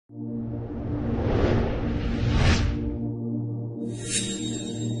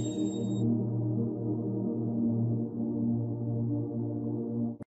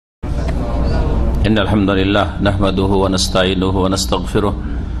إن الحمد لله نحمده ونستعينه ونستغفره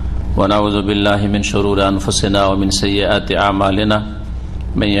ونعوذ بالله من شرور أنفسنا ومن سيئات أعمالنا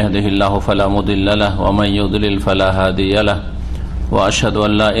من يهده الله فلا مضل له ومن يضلل فلا هادي له وأشهد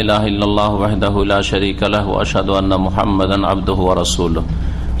أن لا إله إلا الله وحده لا شريك له وأشهد أن محمدا عبده ورسوله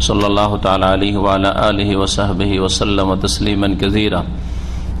صلى الله تعالى عليه وعلى آله وصحبه وسلم تسليما كثيرا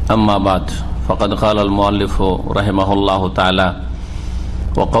أما بعد فقد قال المؤلف رحمه الله تعالى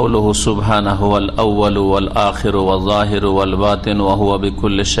وقوله سبحانه هو الأول والآخر والظاهر والباطن وهو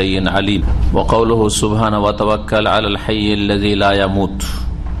بكل شيء عليم وقوله سبحانه وتوكل على الحي الذي لا يموت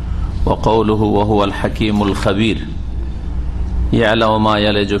وقوله وهو الحكيم الخبير يعلم ما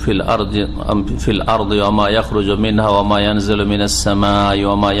يلج في الأرض وما يخرج منها وما ينزل من السماء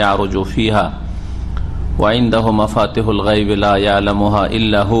وما يعرج فيها وعنده مفاتيح الغيب لا يعلمها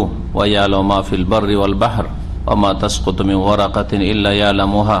إلا هو ويعلم ما في البر والبحر وما تسقط من ورقة إلا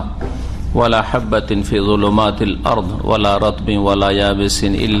يعلمها ولا حبة في ظلمات الأرض ولا رطب ولا يابس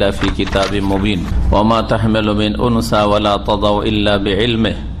إلا في كتاب مبين وما تحمل من أنثى ولا تضع إلا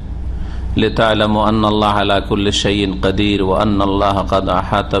بعلمه لتعلموا أن الله على كل شيء قدير وأن الله قد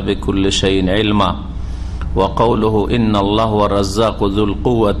أحاط بكل شيء علما وقوله إن الله هو الرزاق ذو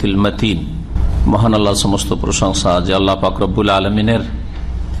القوة المتين মহান আল্লাহ সমস্ত প্রশংসা যে আল্লাহ পাক রব্বুল আলামিনের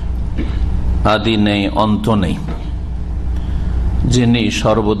আদি নেই অন্ত নেই, যিনি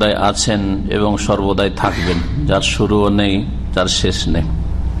সর্বদাই আছেন এবং সর্বদাই থাকবেন, যার শুরুও নেই যার শেষ নেই।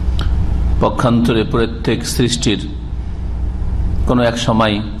 পক্ষান্তরে প্রত্যেক সৃষ্টির কোনো এক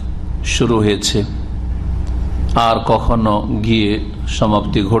সময় শুরু হয়েছে আর কখনো গিয়ে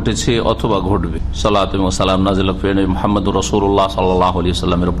সমাপ্তি ঘটেছে অথবা ঘটবে। সালাত এবং সালাম নাযিল করেন মুহাম্মদুর রাসূলুল্লাহ সাল্লাল্লাহু আলাইহি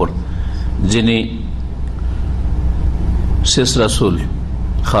ওয়াসাল্লামের উপর, যিনি শেষ রাসূল,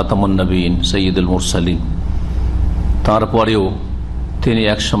 খাতামুন নবীন, সৈয়দুল মুরসালিন। তারপরেও তিনি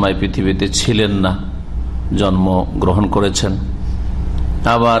এক সময় পৃথিবীতে ছিলেন না, জন্ম গ্রহণ করেছেন,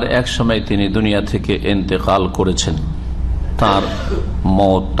 আবার এক সময় তিনি দুনিয়া থেকে ইন্তেকাল করেছেন। তার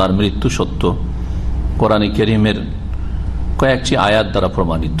মওত, তার মৃত্যু সত্য কোরআন কারীমের কয়েকটি আয়াত দ্বারা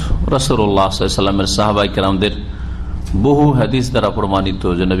প্রমাণিত, রাসূলুল্লাহ সাল্লাল্লাহু আলাইহি ওয়াসাল্লামের সাহাবায়ে কেরামদের বহু হাদিস দ্বারা প্রমাণিত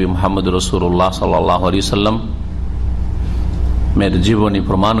যে নবী মুহাম্মদ রাসূলুল্লাহ সাল্লাল্লাহু আলাইহি ওয়াসাল্লাম মের জীবনী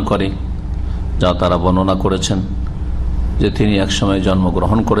প্রমাণ করে, যা তারা বর্ণনা করেছেন যে তিনি একসময়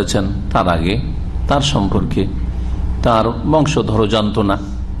জন্মগ্রহণ করেছেন। তার আগে তার সম্পর্কে তার বংশধর জানত না,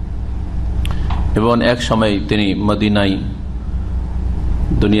 এবং এক সময় তিনি মদিনায়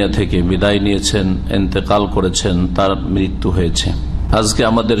দুনিয়া থেকে বিদায় নিয়েছেন, ইন্তেকাল করেছেন, তার মৃত্যু হয়েছে। আজকে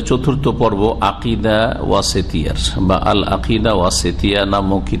আমাদের চতুর্থ পর্ব আকিদা ওয়াসিতিয়ার বা আল আকিদা ওয়াসিতিয়া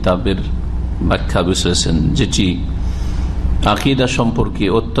নামক কিতাবের ব্যাখ্যা বিশ্লেষণ, যেটি আকিদা সম্পর্কে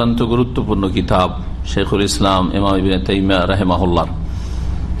অত্যন্ত গুরুত্বপূর্ণ কিতাব শেখুল ইসলাম ইমাম ইবনে তাইমিয়া রাহিমাহুল্লাহ।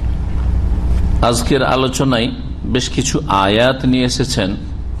 আজকের আলোচনায় বেশ কিছু আয়াত নিয়ে এসেছেন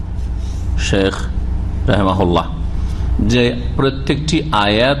শেখ রাহিমাহুল্লাহ, যে প্রত্যেকটি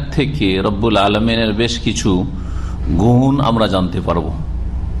আয়াত থেকে রব্বুল আলামিনের বেশ কিছু গুণ আমরা জানতে পারবো,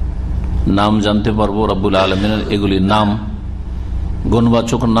 নাম জানতে পারবো রব্বুল আলামিনের, এগুলি নাম,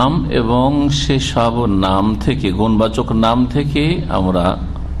 গুণবাচক নাম, এবং সেসব নাম থেকে, গুণবাচক নাম থেকে আমরা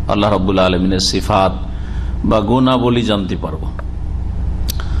আল্লাহ রাব্বুল আলামিনের সিফাত বা গুণাবলী জানতে পারবো।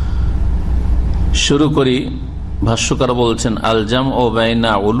 শুরু করি। ভাষ্যকার বলছেন আল জামউ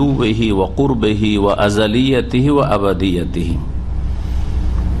বাইনা উলুহি ওয়া কুরবিহি ওয়া আযালিয়াতিহি ওয়া আবাদিয়াতিহি।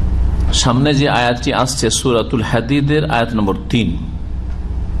 সামনে যে আয়াতটি আসছে সূরাতুল হাদিদের আয়াত নম্বর 3,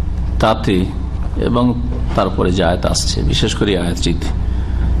 তাতে এবং তারপরে যে আয়াত আসছে, বিশেষ করে আয়াতটিতে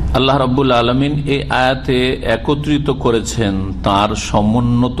আল্লাহ রাব্বুল আলামিন এই আয়াতে একত্রিত করেছেন তার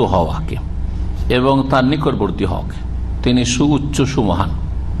সমুন্নত হওয়াকে এবং তার নিকটবর্তী হওয়াকে। তিনি সুউচ্চ সুমহান,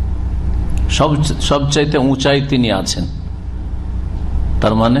 সবচাইতে উঁচাই তিনি আছেন।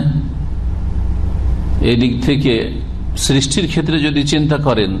 তার মানে এই দিক থেকে সৃষ্টির ক্ষেত্রে যদি চিন্তা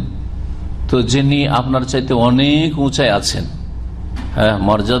করেন, তো যিনি আপনার চাইতে অনেক উঁচাই আছেন, হ্যাঁ,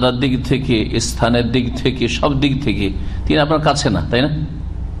 মর্যাদার দিক থেকে, স্থানের দিক থেকে, সব দিক থেকে তিনি আপনার কাছে না, তাই না?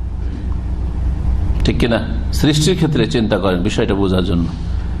 ঠিক কিনা? সৃষ্টির ক্ষেত্রে চিন্তা করেন বিষয়টা বোঝার জন্য,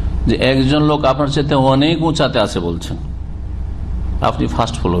 যে একজন লোক আপনার চাইতে অনেক উঁচাতে আছে বলছেন, আপনি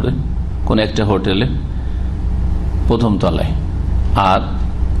ফার্স্ট ফ্লোরে কোন একটা হোটেলে প্রথম তলায়,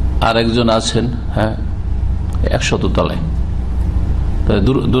 আর একজন আছেন, হ্যাঁ, 100 তলায়,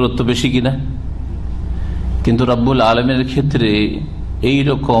 দূরত্ব বেশি কিনা? কিন্তু রব্বুল আলামিনের ক্ষেত্রে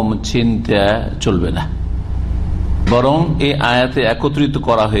এইরকম চিন্তা চলবে না, বরং এই আয়াতে একত্রিত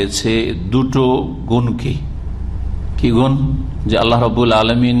করা হয়েছে দুটো গুণকে। কি গুণ? যে আল্লাহ রাব্বুল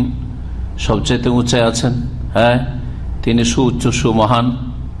আলামিন সবচাইতে উঁচায় আছেন, হ্যাঁ, তিনি সুউচ্চ সুমহান,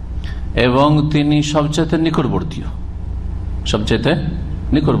 এবং তিনি সবচেয়ে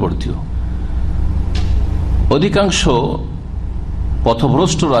নিকটবর্তীয়। অধিকাংশ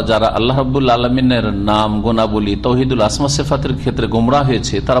পথভ্রষ্টরা যারা আল্লাহ রাব্বুল আলামিনের নাম গুণাবলী তাওহীদুল আসমা সিফাতের ক্ষেত্রে গোমরাহ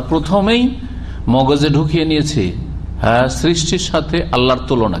হয়েছে, তারা প্রথমেই মগজে ঢুকিয়ে নিয়েছে সৃষ্টির সাথে আল্লাহর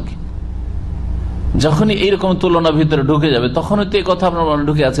তুলনাকে। যখনই এইরকম তুলনা ভিতরে ঢুকে যাবে তখনই তো এই কথা আপনার মনে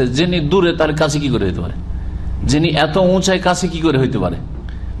ঢুকে আছে, যিনি দূরে তার কাছে কি করে হইতে পারে, যিনি এত উঁচায় কাছে কি করে হইতে পারে।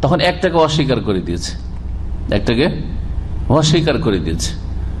 তখন একটাকে অস্বীকার করে দিয়েছে,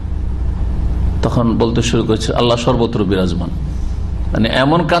 তখন বলতে শুরু করেছে আল্লাহ সর্বত্র বিরাজমান, মানে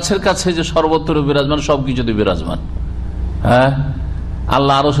এমন কাছের কাছে যে সর্বত্র বিরাজমান, সবকিছুতে বিরাজমান।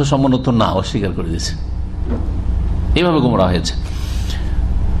 আল্লাহ আরো সে সমুন্নত না, অস্বীকার করে দিয়েছে। এইভাবে গোমরাহ হয়েছে।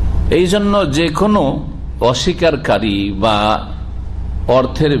 এই জন্য যে কোনো অস্বীকারকারী বা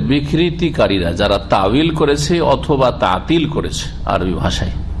অর্থের বিকৃতিকারীরা যারা তাবিল করেছে অথবা তাতিল করেছে, আরবি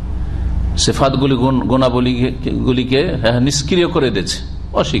ভাষায় সিফাতগুলি গুণাবলীগুলিকে নিষ্ক্রিয় করে দিয়েছে,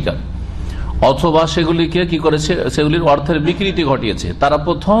 অস্বীকার, অথবা সেগুলিকে কি করেছে, সেগুলির অর্থের বিকৃতি ঘটিয়েছে। তারা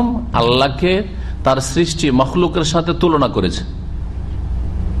প্রথম আল্লাহকে তার সৃষ্টি মখলুকের সাথে তুলনা করেছে,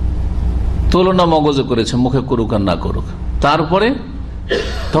 তুলনা মগজে করেছে, মুখে করুক আর না করুক। তারপরে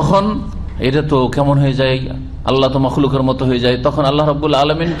তখন এটা তো কেমন হয়ে যায়, আল্লাহ তো মখলুকের মতো হয়ে যায়। তখন আল্লাহ রাব্বুল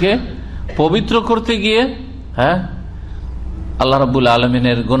আলামিনকে পবিত্র করতে গিয়ে আল্লাহ রাব্বুল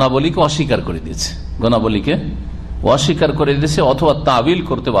আলামিনের গুণাবলীকে অস্বীকার করে দিয়েছে, অথবা তাবিল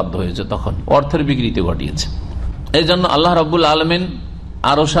করতে বাধ্য হয়েছে, তখন অর্থের বিকৃতি ঘটিয়েছে। এই জন্য আল্লাহ রাব্বুল আলামিন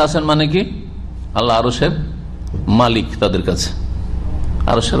আরশে আছেন, মানে কি আল্লাহ আরশের মালিক, তাদের কাছে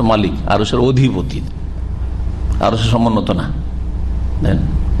আরশের মালিক, আরশের অধিপতি, আরশের সমুন্নত না,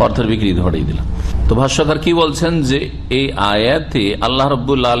 অর্থের বিকৃতি ঘটিয়ে দিল। তো ভাষ্যকার কি বলছেন যে এই আয়াতে আল্লাহ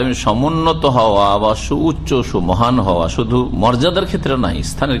রাব্বুল আলামিন সমুন্নত হওয়া বা সুউচ্চ সুমহান হওয়া শুধু মর্যাদার ক্ষেত্রে নাই,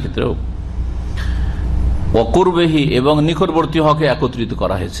 স্থানের ক্ষেত্রেও অকুরবেহি এবং নিকটবর্তী হকে একত্রিত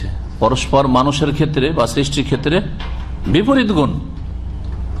করা হয়েছে। পরস্পর মানুষের ক্ষেত্রে বা সৃষ্টির ক্ষেত্রে বিপরীত গুণ,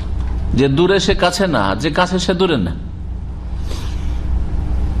 যে দূরে সে কাছে না, যে কাছে সে দূরে না।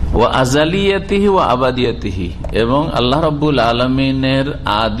 ও আজালিয়াতিহি ও আবাদিয়াতিহি, এবং আল্লাহ রাব্বুল আলামিনের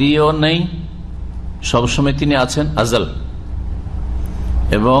আদিও নেই, সবসময় তিনি আছেন আজাল,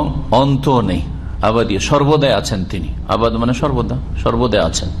 এবং অন্তও নেই আবাদি, সর্বদাই আছেন তিনি। আবাদ মানে সর্বদাই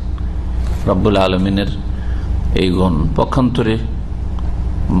আছেন রাব্বুল আলামিনের এই গুণ। পক্ষান্তরে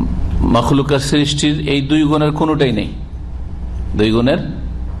মাখলুকের সৃষ্টির এই দুই গুণের কোনোটাই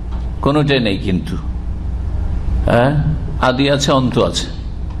নেই, কিন্তু আদি আছে, অন্ত আছে।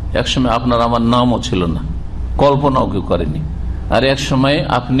 একসময় আপনার আমার নামও ছিল না, কল্পনাও কেউ করেনি, আর এক সময়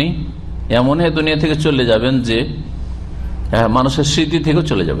আপনি এমন দুনিয়া থেকে চলে যাবেন যে মানুষের স্মৃতি থেকেও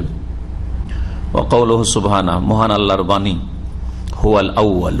চলে যাবেন। ওয়াকাউলুহু সুবহানা, মহান আল্লাহর বাণী, হুয়াল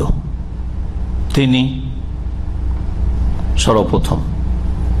আউয়ালু, তিনি সর্বপ্রথম,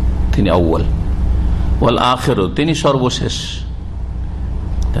 তিনি আউয়াল, ওয়াল আখিরু, তিনি সর্বশেষ।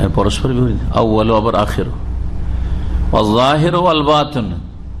 পরস্পর বিপরীত, আউয়ালু আবার আখিরু। ওয়াল যাহিরু ওয়াল বাতিন,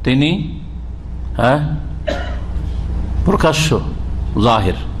 তিনি প্রকাশ্য,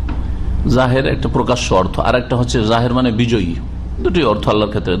 জাহের একটা প্রকাশ্য অর্থ, আর একটা হচ্ছে জাহের মানে বিজয়ী। দুটোই অর্থ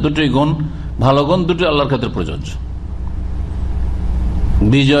আল্লাহর ক্ষেত্রে, দুটোই গুণ, ভালো গুণ দুটোই আল্লাহর ক্ষেত্রে প্রযোজ্য।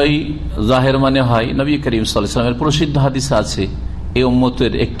 বিজয়ী জাহের মানে হয়, নবী করিম সাল্লাল্লাহু আলাইহি ওয়াসাল্লামের প্রসিদ্ধ হাদিসে আছে, এই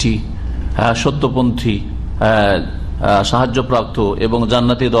উম্মতের একটি সত্যপন্থী সাহায্যপ্রাপ্ত এবং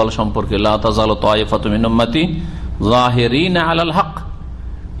জান্নাতি দল সম্পর্কে, লা তাযালু তায়ফাতুম মিন উম্মতি যাহিরিনা আলাল হক,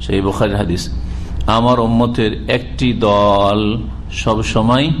 সেই বুখারীর হাদিস, আমার উম্মতের একটি দল সব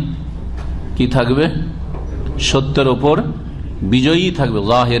সময় কি থাকবে, সত্যের উপর বিজয়ী থাকবে,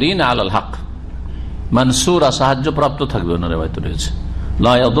 যাহিরিনা আলাল হক, মানসুরা, সাহায্যপ্রাপ্ত থাকবে। ওনার রিওয়ায়াতে রয়েছে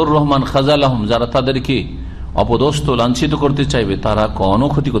লা ইয়াদুররুহুম মান খাযালাহুম, যারা তাদেরকে অপদস্থ লাঞ্ছিত করতে চাইবে তারা কোনো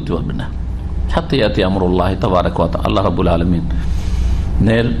ক্ষতি করতে পারবে না। হাত্তা ইয়াতি আমরুল্লাহি তাবারাকা ওয়া তাআলা, আল্লাহ রাব্বুল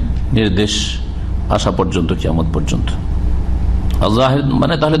আলামিনের নির্দেশ আসা পর্যন্ত, কিয়ামত পর্যন্ত। জাহির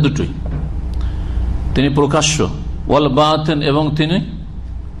মানে তাহলে দুটোই, তিনি প্রকাশ্য, ওয়াল বাতিন, এবং তিনি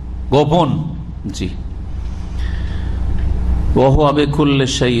গোপন। জি, ওয়া হুয়া বিকুল্লি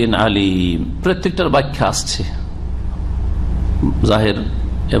শাইইন আলিম, প্রত্যেকটার ব্যাখ্যা আসছে, জাহির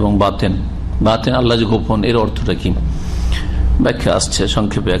এবং বাতিন। বাতিন আল্লাহ যে গোপন, এর অর্থটা কি, ব্যাখ্যা আসছে,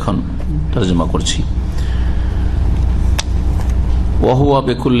 সংক্ষেপে এখন তর্জমা করছি। ওয়া হুয়া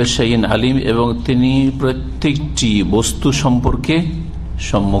বিকুল্লি শাইইন আলিম, এবং তিনি প্রত্যেকটি বস্তু সম্পর্কে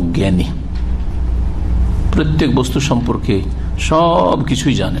সম্যক জ্ঞানী, প্রত্যেক বস্তু সম্পর্কে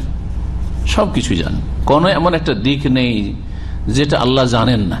সবকিছুই জানেন। কোনো এমন একটা দিক নেই যেটা আল্লাহ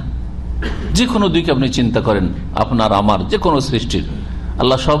জানেন না। যে কোনো দিক আপনি চিন্তা করেন, আপনার আমার যে কোনো সৃষ্টির,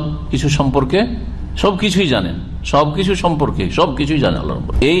 আল্লাহ সব কিছু সম্পর্কে সবকিছুই জানেন, সবকিছু সম্পর্কে সবকিছুই জানেন আল্লাহ।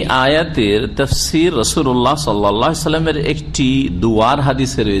 এই আয়াতের তাফসীর রাসূলুল্লাহ সাল্লাল্লাহু আলাইহি সাল্লামের একটি দুয়ার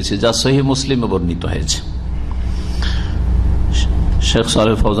হাদিসে রয়েছে, যা সহিহ মুসলিমে বর্ণিত হয়েছে। শেখ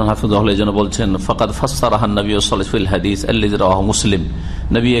সালেহ ফৌজান হাফিজাহুল্লাহ যেন বলছেন, ফাকাদ ফাসসারাহান নবী সাল্লাল্লাহু আলাইহি ফিল হাদিস আল্লাযী রাওয়াহু মুসলিম।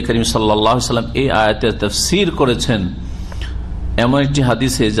 নবী করিম সাল্লাল্লাহু আলাইহি সাল্লাম এই আয়াতের তাফসীর করেছেন এমন একটি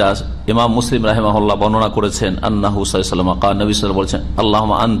হাদিসে, যা ইমাম মুসলিম রাহিমাহুল্লাহ বর্ণনা করেছেন। আন্নাহু সাল্লাল্লাহু আলাইহি ওয়াসাল্লাম ক্বাল, নবী সাল্লাল্লাহু আলাইহি ওয়াসাল্লাম বলেছেন,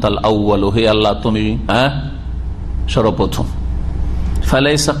 আল্লাহুম্মা আনতাল আউয়ালু, হে আল্লাহ তুমি সর্বপ্রথম।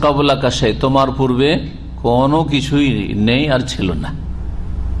 ফালাইসা ক্বাবলাকা শাই, তোমার পূর্বে কোনো কিছুই নেই আর ছিল না।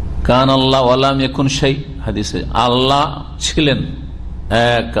 কান আল্লাহ ওয়া লাম ইয়াকুন শাই, হাদিসে আল্লাহ ছিলেন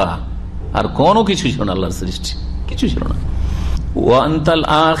একা, আর কোনো কিছু ছিল না, আল্লাহর সৃষ্টি কিছু ছিল না। ওয়া আনতাল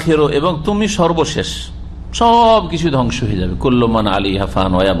আখিরু, এবং তুমি সর্বশেষ, সব কিছু ধ্বংস হয়ে যাবে। কুল্লু মান আলাইহা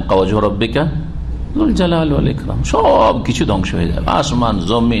ফান ওয়া ইয়াবকা ওয়াজহু রাব্বিকা যুল জালালি ওয়াল ইকরাম, সব কিছু ধ্বংস হয়ে যাবে। আসমান,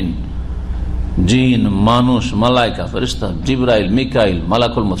 জমিন, জিন, মানুষ, মালায়েকা, ফেরেশতা, জিবরাইল, মিকাইল,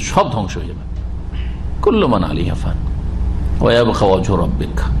 মালাকুল মউত, সব ধ্বংস হয়ে যাবে। কুল্লু মান আলাইহা ফান ওয়া ইয়াবকা ওয়াজহু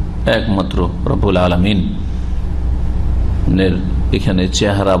রাব্বিকা, একমাত্র রব্বুল আলামিন এখানে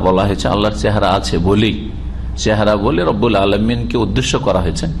চেহারা বলা হয়েছে, আল্লাহর চেহারা আছে বলেই, চেহারা বলে রব্বুল আলামিনকে উদ্দেশ্য করা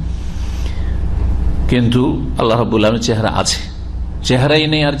হয়েছে, কিন্তু আল্লাহ রাব্বুল আলামিনের চেহারা আছে, চেহারাই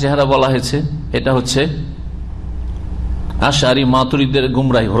নেই আর চেহারা বলা হয়েছে। এটা হচ্ছে আশআরী মাতুরিদের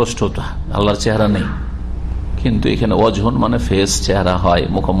গুমরাহি, ভ্রষ্টতা। আল্লাহর চেহারা নেই, কিন্তু এখানে ওয়াজহুন মানে ফেস, চেহারা হয়,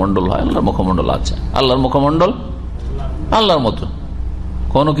 মুখমণ্ডল হয়। আল্লাহর মুখমণ্ডল আছে, আল্লাহর মুখমণ্ডল আল্লাহর মতো,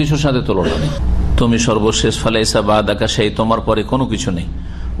 কোনো কিছুর সাথে তুলনা নেই। তুমি সর্বশেষ, ফালাইসা বাদাকা শাই, তোমার পরে কোনো কিছু নেই।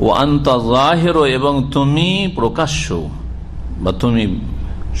 ও আনতা যাহিরু, এবং তুমি প্রকাশ্য বা তুমি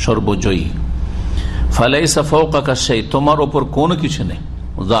সর্বজয়ী। ফালাইসা ফাওকাকা শাই, তোমার ওপর কোনো কিছু নেই।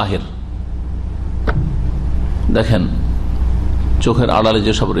 জাহির, দেখেন চোখের আড়ালে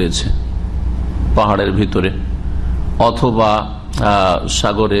যেসব রয়েছে, পাহাড়ের ভিতরে অথবা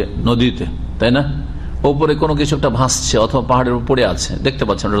সাগরে, নদীতে, তাই না, ওপরে কোনো কিছু একটা ভাসছে অথবা পাহাড়ের উপরে আছে, দেখতে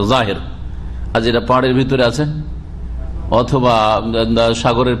পাচ্ছেন, ওটা জাহির। আর যেটা পাহাড়ের ভিতরে আছে অথবা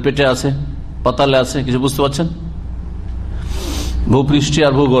সাগরের পেটে আছে, পাতালে আছে, কিছু বুঝতে পারছেন, ভূপৃষ্ঠে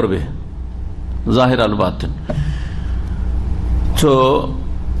আর ভূগর্ভে, জাহির আল বাতিন। তো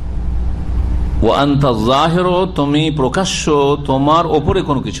ওয়া আনতা যাহিরু, তুমি প্রকাশ্য, তোমার ওপরে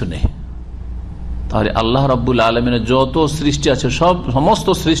কোনো কিছু নেই। তাহলে আল্লাহ রাব্বুল আলামিনের যত সৃষ্টি আছে, সমস্ত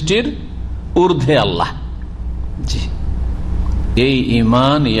সৃষ্টির ঊর্ধ্বে আল্লাহ। জি, এই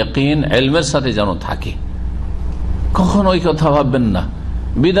ঈমান, ইয়াকিন, ইলমের সাথে যেন থাকে, কখনো ওই কথা ভাববেন না।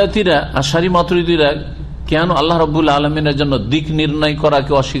 বিদাতীরা, আশারী মাতুরিদীরা কেন আল্লাহ রাব্বুল আলামিনের জন্য দিক নির্ণয়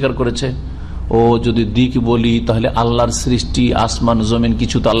করাকে অস্বীকার করেছে? ও যদি দিক বলি, তাহলে আল্লাহর সৃষ্টি, আসমান জমিন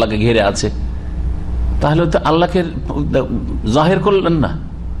কিছু তো আল্লাহকে ঘিরে আছে, তাহলে তো আল্লাহকে জাহির করলেন না।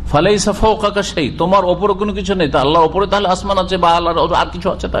 ফালাইসা ফাওকাকা শাই, তোমার ওপরে কোনো কিছু নেই। তা আল্লাহর ওপরে তাহলে আসমান আছে বা আল্লাহর আর কিছু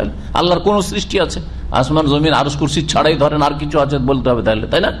আছে? তাহলে আল্লাহর কোন সৃষ্টি আছে? আসমান জমিন আরশ কুরসি ছাড়াই ধরেন আর কিছু আছে বলতে হবে তাহলে,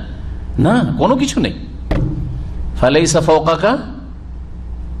 তাই না? না, কোনো কিছু নেই। ফালাইসা ফাওকাকা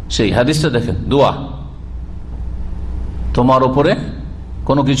সেই হাদিসটা দেখেন, দোয়া, তোমার ওপরে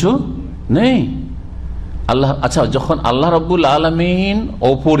কোনো কিছু নেই। আল্লাহ, আচ্ছা, যখন আল্লাহ রাব্বুল আলামিন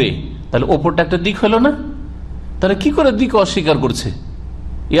ওপরে, তাহলে ওপরটা একটা দিক হলো না? তাহলে কি করে দিক অস্বীকার করছে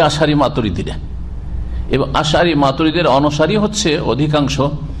এই আশারী মাতুরিদীরা? এবং আশারী মাতুরিদের অনুসারী হচ্ছে অধিকাংশ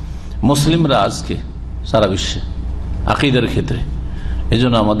মুসলিমরা আজকে সারা বিশ্বে আকীদার ক্ষেত্রে। এই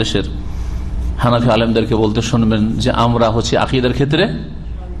জন্য আমাদের দেশের হানাফি আলেমদেরকে বলতে শুনবেন যে আমরা হচ্ছে আকীদার ক্ষেত্রে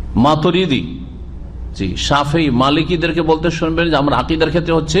মাতুরিদি। জি, শাফেঈ মালিকীদেরকে বলতে শুনবেন যে আমরা আকীদার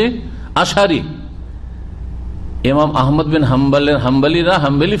ক্ষেত্রে হচ্ছে আশারী। ইমাম আহমদ বিন হাম্বলিরা,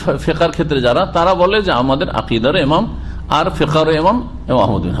 হাম্বলি ফিকহের ক্ষেত্রে যারা, তারা বলে যে আমাদের আকীদার ইমাম আর ফিকহের ইমাম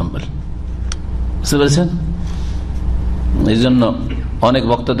আহমদ বিন হাম্বল। বুঝতে পেরেছেন? এই জন্য অনেক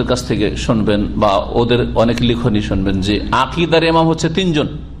বক্তাদের কাছ থেকে শুনবেন বা ওদের অনেক লিখনি শুনবেন যে আকীদার ইমাম হচ্ছে 3 জন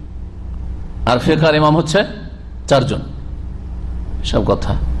আর ফিকহের ইমাম হচ্ছে 4 জন। সব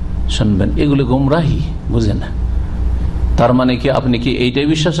কথা শুনবেন, এগুলো গুমরাহি, বুঝেন না। তার মানে কি আপনি কি এইটাই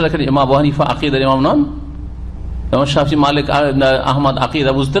বিশ্বাস রাখেন ইমাম আবু হানিফা আকীদার ইমাম নন, ইমাম শাফি, মালিক, আহমদ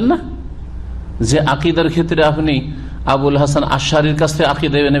আকীদা বুঝতেন না? যে আকীদার ক্ষেত্রে আপনি আবুল হাসান আশআরীর কাছ থেকে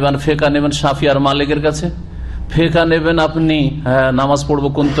আকীদা নেবেন, ফিকহ নেবেন শাফি আর মালিকের কাছে, ফিকহ নেবেন আপনি নামাজ পড়বো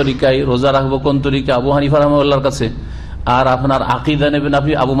কোন তরিকায়, রোজা রাখবো কোন তরিকায়, আবু হানিফা রাহমাতুল্লাহর কাছে, আর আপনার আকীদা নেবেন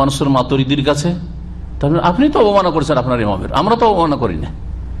আপনি আবু মানসুর মাতুরিদির কাছে। তাহলে আপনি তো অবমাননা করছেন আপনার ইমামের, আমরা তো অবমাননা করি না।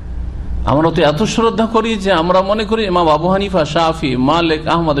 আমরা তো এত শ্রদ্ধা করি যে আমরা মনে করি ইমাম আবু হানিফা, শাফি, মালিক,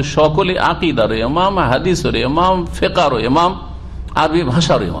 আহমদ সকলে আকীদার ইমাম, হাদিসের ইমাম, ফিকহের ইমাম, আরবি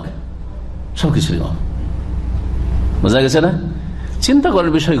ভাষার ইমাম, সবকিছুর ইমাম। বোঝা গেছে না? চিন্তা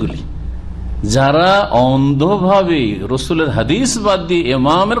করেন বিষয়গুলি। যারা অন্ধভাবে রসুলের হাদিস বাদ দিয়ে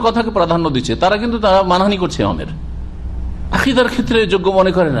ইমামের কথাকে প্রাধান্য দিচ্ছে, তারা কিন্তু তারা মানহানি করছে ইমামের। আকীদার ক্ষেত্রে যোগ্য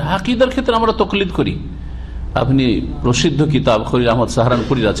মনে করেন, আকীদার ক্ষেত্রে আমরা তাকলিদ করি। আপনি প্রসিদ্ধ কিতাব খলিল আহমদ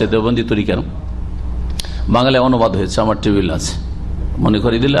সাহারানপুরীর আছে, দেওবন্দি তরিকার, বাংলায় অনুবাদ হয়েছে, আমার টেবিল আছে, মনে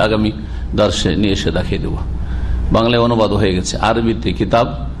করে দিলে আগামী দর্শে নিয়ে এসে দেখিয়ে দেব। বাংলায় অনুবাদ হয়ে গেছে, আরবিতে কিতাব,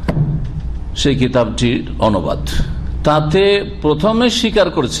 সেই কিতাবটির অনুবাদ। তাতে প্রথমে স্বীকার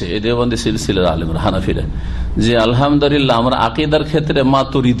করছে এই দেওবন্দি সিলসিলার আলেমরা, হানাফিরা, যে আলহামদুলিল্লাহ আমরা আকীদার ক্ষেত্রে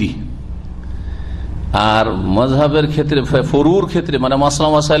মাতুরিদি, আর মযহাবের ক্ষেত্রে, ফুরুর ক্ষেত্রে মানে মাসলা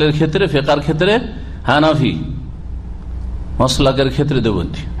মাসাইলের ক্ষেত্রে, ফিকহের ক্ষেত্রে হানাফি, মাসলাকের ক্ষেত্রে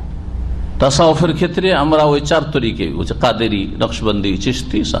দেওবন্দি, তাসাউফের ক্ষেত্রে আমরা ওই চার তরিকে, কাদেরি, নকশবন্দি,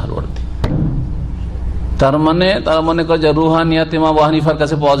 চিশতি, সাহরওয়ার্দী। তার মানে তারা মনে করে যে রুহানিয়াত ইমাম আবু হানিফার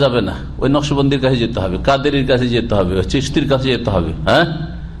কাছে পাওয়া যাবে না, ওই নকশবন্দির কাছে যেতে হবে, কাদেরির কাছে যেতে হবে, চিশতির কাছে যেতে হবে, হ্যাঁ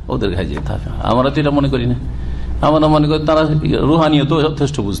ওদের কাছে যেতে হবে। আমরা তো এটা মনে করি না, আমরা মনে করি তারা রুহানিয়াতও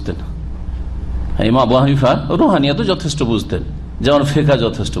যথেষ্ট বুঝতেন। ইমাম আবু হানিফা রুহানিয়াতও যথেষ্ট বুঝতেন, যেমন ফিকহ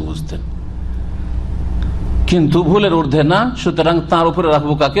যথেষ্ট বুঝতেন, কিন্তু ভুলের ঊর্ধ্বে না। সুতরাং তার উপরে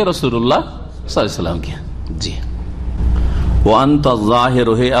রাখবো কাকে? রাসূলুল্লাহ সাল্লাল্লাহু আলাইহি ওয়াসাল্লামকে। জি, ও আনতা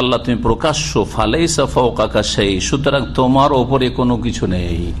যাহিরু, হে আল্লাহ তুমি প্রকাশ্য, ফালাইসা ফাওকাকা শাই, সুতরাং তোমার উপরে কোনো কিছু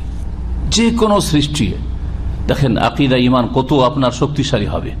নেই। যে কোনো সৃষ্টি, দেখেন আকীদা ঈমান কত আপনার শক্তিশালী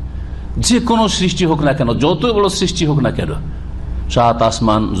হবে। যে কোনো সৃষ্টি হোক না কেন, যত বড় সৃষ্টি হোক না কেন, সাত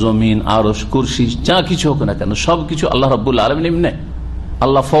আসমান, জমিন, আরশ, কুরসি, যা কিছু হোক না কেন, সবকিছু আল্লাহ রাব্বুল আলামিন এমনি।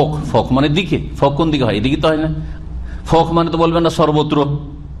 আল্লাহ ফক, ফক মানে দিকে, ফক কোন দিকে হয়? এদিকে তো হয় না। ফক মানে তো বলবেন না সর্বত্র,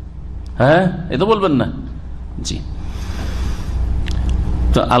 হ্যাঁ এ তো বলবেন না। জি,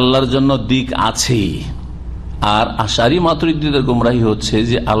 তো আল্লাহর জন্য দিক আছে। আর আশারি মাতুরিদীদের গুমরাহি হচ্ছে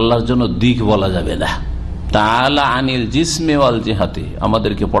যে আল্লাহর জন্য দিক বলা যাবে না। তাআলা আনিল জিসমে ওয়াল জিহাতি,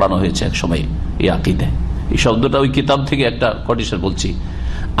 আমাদেরকে পড়ানো হয়েছে এক সময় এই আকীদা। এই শব্দটা ওই কিতাব থেকে একটা কটিশন বলছি।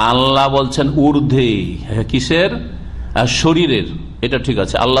 আল্লাহ বলছেন ঊর্ধ্বে, কিসের? শরীরের। এটা ঠিক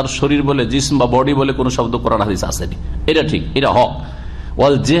আছে, আল্লাহর শরীর বলে, জিসম বা বডি বলে কোন শব্দ কোরআন হাদিস আসেনি, এটা ঠিক, এটা হক।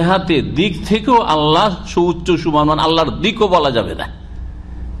 ওয়াল জিহাতে, দিক থেকেও আল্লাহ সুউচ্চ সুমহান, আল্লাহর দিকও বলা যাবে না।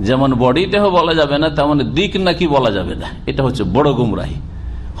 যেমন বডিতেও বলা যাবে না, তেমন দিক নাকি বলা যাবে না। এটা হচ্ছে বড় গুমরাহি।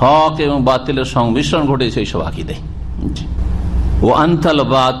 হক এবং বাতিলের সংমিশ্রণ ঘটেছে এইসব আকীদায়। ও আনতাল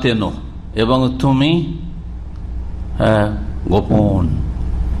বাতিন, এবং তুমি গোপন।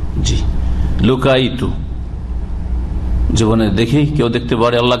 জি, লুকাইতু, জীবনে দেখি কেউ দেখতে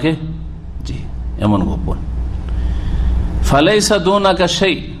পারে আল্লাহকে, জি এমন গোপন। ফালাইসা দুনাকা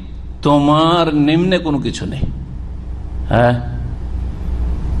শাই, তোমার নিম্নে কোনো কিছু নেই। হ্যাঁ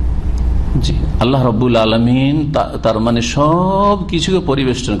জি, আল্লাহ রাব্বুল আলামিন তার মানে সব কিছুকে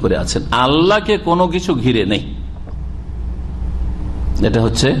পরিবেষ্টন করে আছেন, আল্লাহকে কোনো কিছু ঘিরে নেই। এটা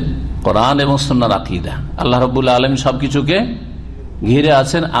হচ্ছে কোরআন এবং সুন্নাহর আকীদা। আল্লাহ রাব্বুল আলামিন সবকিছুকে ঘিরে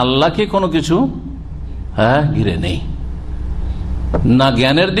আছেন, আল্লাহকে কোনো কিছু ঘিরে নেই। না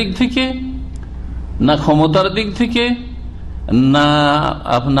জ্ঞানের দিক থেকে, না ক্ষমতার দিক থেকে, না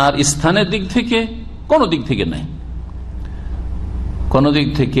আপনার স্থানের দিক থেকে, কোনো দিক থেকে নাই। কোন দিক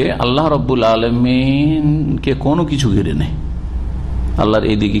থেকে আল্লাহ রাব্বুল আলামিনকে কোনো কিছু ঘিরে নেই। আল্লাহর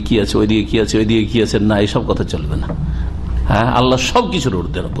এইদিকে কি আছে, ওইদিকে কি আছে, ওইদিকে কি আছে, না এইসব কথা চলবে না। হ্যাঁ, আল্লাহ সবকিছুর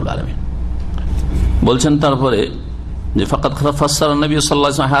ঊর্ধ্বে রাব্বুল আলামিন বলছেন। তারপরে যে ফাকাদ ফাসসারা নবী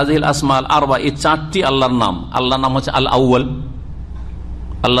সাল্লাল্লাহু আলাইহি ওয়াসাল্লাম হাযিহিল আসমাল আরবা, এই চারটি আল্লাহর নাম। আল্লাহর নাম হচ্ছে আল আউয়াল,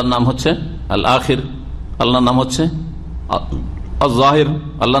 আল্লাহর নাম হচ্ছে আল আখির, আল্লাহর নাম হচ্ছে আল যাহির,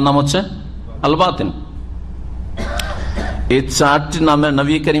 আল্লাহর নাম হচ্ছে আল বাতিন। এই চারটি নামে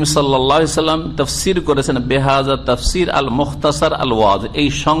নবী করিম সাল্লাল্লাহু আলাইহি ওয়াসাল্লাম তাফসীর করেছেন বেহাযা তাফসীর আল মুখতাসার আল ওয়াজ, এই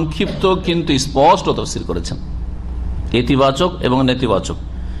সংক্ষিপ্ত কিন্তু স্পষ্ট তাফসীর করেছেন, ইতিবাচক এবং নেতিবাচক।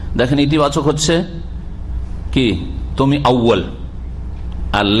 দেখেন, ইতিবাচক হচ্ছে কি, তুমি আউয়াল,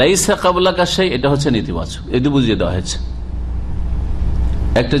 আর লাইসা ক্বাবলাকা শাই, এটা হচ্ছে নেতিবাচক। এটি বুঝিয়ে দেওয়া হয়েছে।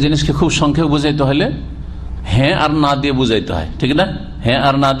 একটা জিনিসকে খুব সংক্ষেপে বুঝাইতে হলে হ্যাঁ আর না দিয়ে বুঝাইতে হয়, ঠিক না? হ্যাঁ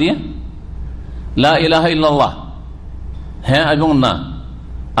আর না দিয়ে, লা ইলাহা ইল্লাল্লাহ, হ্যাঁ এবং না,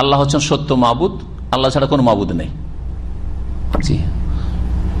 আল্লাহ হচ্ছেন সত্য মাবুদ, আল্লাহ ছাড়া কোনো মাবুদ নেই। জি,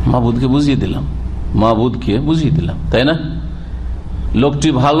 মাবুদকে বুঝিয়ে দিলাম, মাবুদকে বুঝিয়ে দিলাম, তাই না? লোকটি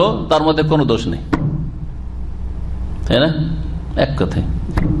ভালো, তার মধ্যে কোনো দোষ নেই, তাই না? এক কথায়,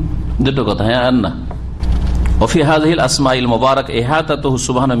 দুটো কথা, হ্যাঁ আর না। ওফি হাযিহিল আসমাইল মুবারাক ইহাতাতুহু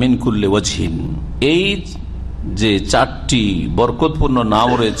সুবহানা মিন কুল্লি ওয়াজহিন, এই যে চারটি বরকতপূর্ণ নাম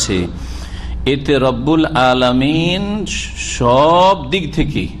রয়েছে, এতে রব্বুল আলামিন সব দিক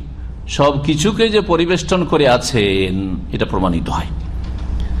থেকে সব কিছুকে যে পরিবেষ্টন করে আছেন, এটা প্রমাণিত হয়।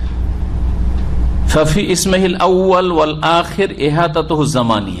 ফাফি ইসমাহিল আউয়াল ওয়াল আখির ইহাতাতুহু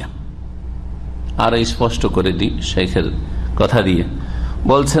জামানিয়া। আর স্পষ্ট করে দিই শেখের কথা দিয়ে,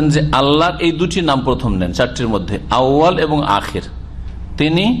 বলছেন যে আল্লাহর এই দুটি নাম প্রথম নেন চারটির মধ্যে, আউয়াল এবং আখির।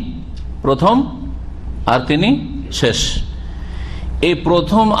 তিনি প্রথম আর তিনি শেষ। এই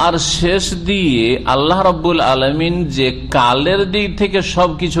প্রথম আর শেষ দিয়ে আল্লাহ রাব্বুল আলামিন যে কালের দিক থেকে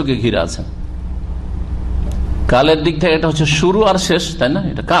সবকিছুকে ঘিরে আছেন। কালের দিক থেকে এটা হচ্ছে শুরু আর শেষ, তাই না?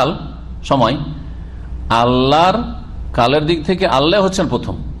 এটা কাল, সময়। আল্লাহর কালের দিক থেকে আল্লাহ হচ্ছেন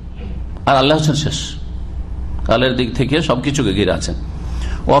প্রথম আর আল্লাহ হচ্ছেন শেষ। কালের দিক থেকে সবকিছুকে ঘিরে আছেন।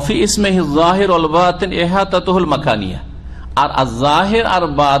 ওয়াফি ইসমিহি যাহির ওয়াল বাতিন ইহাতাতুহুল মাকানিয়া। আর জাহির আর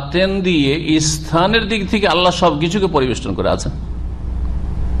বাতিন দিয়ে স্থানের দিক থেকে আল্লাহ সবকিছুকে পরিবেষ্টন করে আছেন।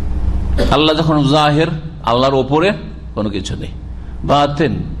 আল্লাহ যখন জাহির, আল্লাহর ওপরে কোনো কিছু নেই।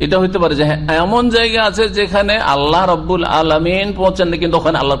 বাতিন এটা হইতে পারে যে এমন জায়গা আছে যেখানে আল্লাহ রাব্বুল আলামিন পৌঁছান না, কিন্তু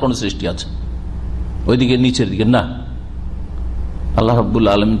ওখানে আল্লাহর কোন সৃষ্টি আছে, ওইদিকে নিচের দিকে না। আল্লাহ রাব্বুল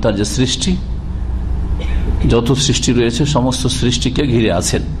আলামিন তার যে সৃষ্টি, যত সৃষ্টি রয়েছে সমস্ত সৃষ্টিকে ঘিরে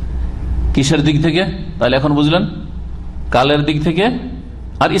আছেন। কিসের দিক থেকে? তাহলে এখন বুঝলেন, কালের দিক থেকে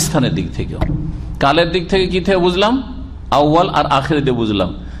আর স্থানের দিক থেকে। কালের দিক থেকে কি থেকে বুঝলাম? আউয়াল আর আখির দিয়ে বুঝলাম।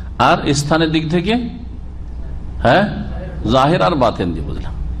 আর স্থানের দিক থেকে হ্যাঁ জাহির আর বাতিন দিয়ে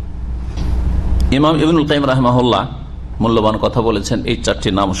বুঝলাম। ইমাম ইবনুল কাইয়িম রাহিমাহুল্লাহ মূল্যবান কথা বলেছেন এই চারটি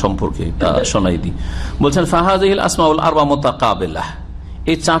নাম সম্পর্কে, তা শোনাই দিই। বলছেন ফাহাযিহিল আসমাউল আরবা মুতাকাবিলাহ।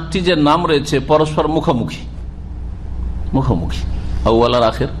 এই চারটি যে নাম রয়েছে পরস্পর মুখোমুখি, মুখোমুখি। আউয়াল আর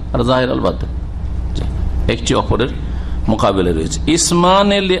আখির আর জাহির আর বাতিন একটি অপরের মোকাবেলা রয়েছে।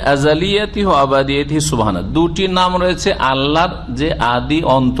 ইসমানে লিআযালিয়াতিহি ওয়া আবাদিয়াতিহি সুবহানাহু। দুটি নাম রয়েছে আল্লাহর যে আদি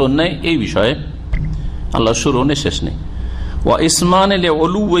অন্ত নেই এই বিষয়ে, আল্লাহর শুরু নেই শেষ নেই। ওয়া ইসমানে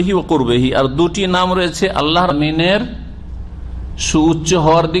লিউলুহি ওয়া কুরবিহি। আর দুটি নাম রয়েছে আল্লাহর মিনের সুউচ্চ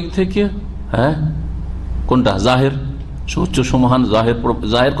হওয়ার দিক থেকে। হ্যাঁ, কোনটা? জাহির, সুউচ্চ সুমহান।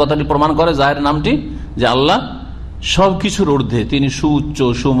 জাহির কথাটি প্রমাণ করে, জাহির নামটি, যে আল্লাহ সবকিছুর ঊর্ধ্বে, তিনি সুউচ্চ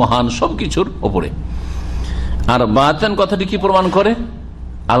সুমহান, সবকিছুর ওপরে। আর বাতিন কথাটি কি প্রমাণ করে?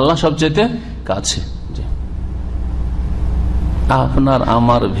 আল্লাহ সবচেয়ে কাছে। আপনার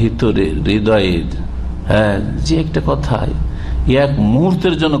আমার ভিতরে হৃদয়ে হ্যাঁ যে একটা কথা এক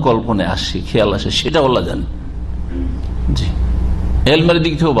মুহূর্তের জন্য কল্পনায় আসে, খেয়াল আসে, সেটা আল্লাহ জানে। জি, এলমের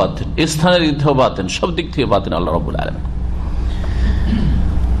দিক থেকেও বাতিন, স্থানের দিক থেকেও বাতিন, সব দিক থেকে বাতিন আল্লাহ রাব্বুল আলামিন।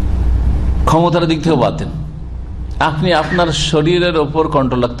 ক্ষমতার দিক থেকেও বাতিন। আপনি আপনার শরীরের ওপর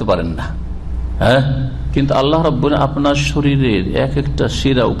কন্ট্রোল রাখতে পারেন না, হ্যাঁ, কিন্তু আল্লাহ রাব্বুল আপনার শরীরের এক একটা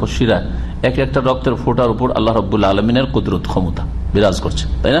শিরা উপশিরা, এক একটা রক্তের ফোঁটার উপর আল্লাহ রাব্বুল আলামিনের কুদরত, ক্ষমতা বিরাজ করছে,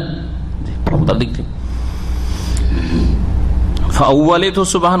 তাই না? ক্ষমতার দিক থেকে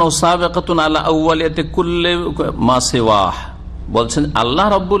বলছেন আল্লাহ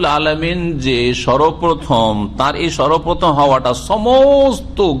রাব্বুল আলামিন যে সর্বপ্রথম, তার এই সর্বপ্রথম হওয়াটা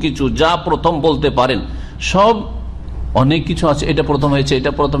সমস্ত কিছু যা প্রথম বলতে পারেন, সব অনেক কিছু আছে, এটা প্রথম হয়েছে,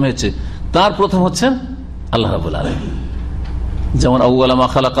 এটা প্রথম হয়েছে, তার প্রথম হচ্ছে আল্লাহ রাব্বুল আলামিন। যেমন আউয়ালা মা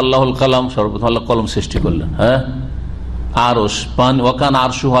খালাকাল্লাহুল কালাম, সর্বপ্রথম আল্লাহ কলম সৃষ্টি করলেন। হ্যাঁ, আরশ, পানি, ওয়াকান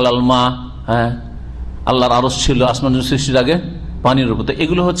আরশুহু আলাল মা। হ্যাঁ, আল্লাহর আরশ ছিল আসমান সৃষ্টির আগে পানির উপর।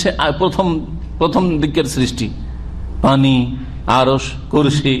 এগুলো হচ্ছে প্রথম দিকের সৃষ্টি, পানি, আরশ,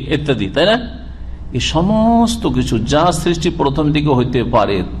 কুরসি ইত্যাদি, তাই না? এই সমস্ত কিছু যা সৃষ্টি প্রথম দিকে হইতে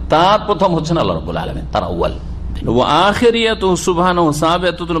পারে তার প্রথম হচ্ছেন আল্লাহ রাব্বুল আলামিন, তার আউয়াল।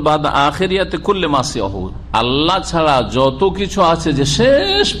 আল্লাহ ছাড়া যত কিছু আছে যে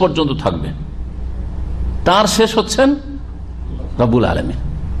শেষ পর্যন্ত থাকবে, তার শেষ হচ্ছেন রাব্বুল আলামিন।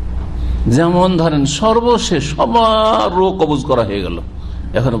 যেমন ধরেন সর্বশেষ সবার রোগ কবজ করা হয়ে গেল,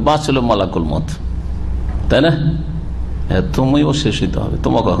 এখন বাঁচল মালাকুল মত, তাই না? তুমিও শেষ হইতে হবে,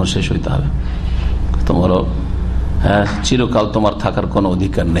 তোমাকে এখন শেষ হইতে হবে, তোমারও হ্যাঁ চিরকাল তোমার থাকার কোনো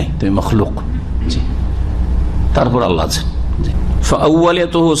অধিকার নেই, তুমি মখলুক। জি, তারপর আল্লাহ আছেন।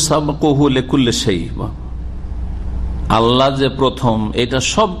 আল্লাহ যে প্রথম, এটা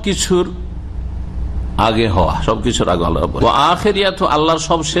সবকিছুর আগে হওয়া, সবকিছুর আগে আল্লাহ। আখিরিয়াতু, আল্লাহর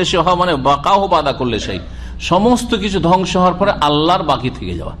সব শেষে হওয়া মানে বাকাহু বাদা করলে সেই সমস্ত কিছু ধ্বংস হওয়ার পরে আল্লাহর বাকি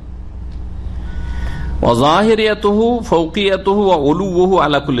থেকে যাওয়া। ওয়াজাহিরিয়াতুহু ফাওকিয়াতুহু ওয়া উলুহু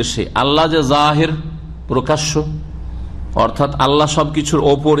আলা কুল্লি শাই। আল্লাহ যে জাহির, প্রকাশ্য, অর্থাৎ আল্লাহ সবকিছুর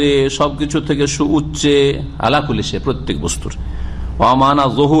ওপরে, সবকিছু থেকে সুউচ্চে, আলা কুল্লি শাই, প্রত্যেক বস্তুর। ওয়া মানা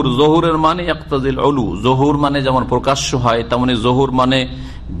যহুর, যহুরের মানে ইকতাজিল উলু, যহুর মানে যেমন প্রকাশ্য হয়, তেমনি যহুর মানে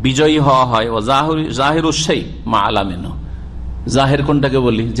বিজয়ী হওয়া হয়। ও জাহিরুশ শাই মা আলামিনহু, জাহির কোনটাকে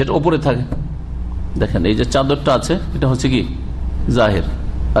বলি? যেটা উপরে থাকে। দেখেন এই যে চাদরটা আছে, এটা হচ্ছে কি জাহির,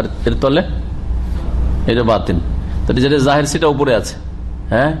 আর এর তলে এটা বাতিন। তাহলে যেটা জাহির সেটা উপরে আছে,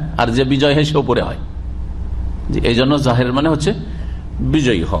 হ্যাঁ, আর যে বিজয় হয় সে উপরে হয়। এই জন্য জাহের মানে হচ্ছে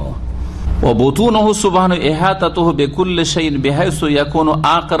বিজয়ী হওয়া। ও বুতুনহু সুবহানাহু ইহাতাতুহু বিকুল্লি শাইইন বিহাইসু ইয়াকুনু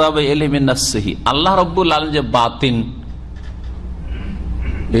আকরাবা ইলাইহি মিন নাফসিহি। আল্লাহ রাব্বুল আলামিন যে বাতিন,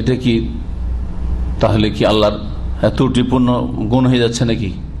 এটা কি তাহলে কি আল্লাহর ত্রুটিপূর্ণ গুণ হয়ে যাচ্ছে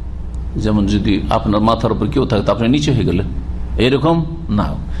নাকি? যেমন যদি আপনার মাথার উপর কেউ থাকে, আপনি নিচে হয়ে গেলেন, এরকম না।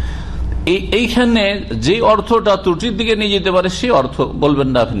 এইখানে যে অর্থটা ত্রুটির দিকে নিয়ে যেতে পারে সে অর্থ বলবেন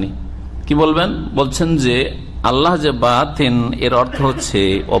না। আপনি কি বলবেন? বলছেন যে আল্লাহ যে বাতেন, এর অর্থ হচ্ছে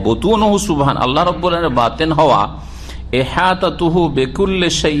অবতুনহু সুবহান, আল্লাহ রাব্বুল আলামিনের বাতেন হওয়া, ইহাতাতুহু বিকুল্লি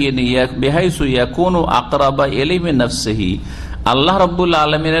শাইইন বিহাইসু ইয়াকুনু আকরাবা ইলাইহি মিন নাফসিহি। আল্লাহ রাব্বুল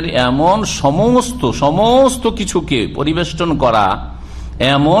আলামিনের এমন সমস্ত কিছুকে পরিবেষ্টন করা,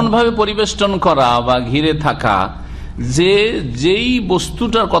 এমন ভাবে পরিবেষ্টন করা বা ঘিরে থাকা, যে যেই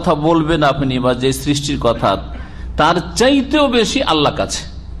বস্তুটার কথা বলবেন আপনি বা যে সৃষ্টির কথা, তার চাইতেও বেশি আল্লাহ কাছে,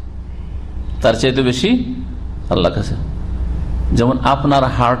 তার চাইতে বেশি আল্লাহ কাছে। যেমন আপনার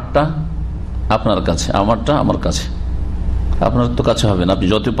হাড়টা আপনার কাছে, আমারটা আমার কাছে। আপনার তো কাছে হবে না, আপনি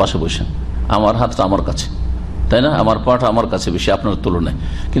যত পাশে বসেন। আমার হাতটা আমার কাছে, তাই না? আমার পাটা আমার কাছে বেশি আপনার তুলনায়,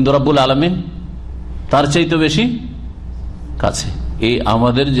 কিন্তু রব্বুল আলামিন তার চাইতে বেশি কাছে। এই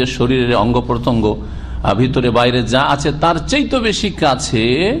আমাদের যে শরীরের অঙ্গ প্রত্যঙ্গ ভিতরে বাইরে যা আছে, তার চাইতে বেশি কাছে,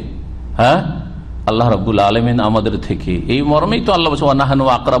 হ্যাঁ, আল্লাহ রাব্বুল আলামিন আমাদের থেকে। এই মর্মেই তো আল্লাহ বলছে ওয়া নাহনু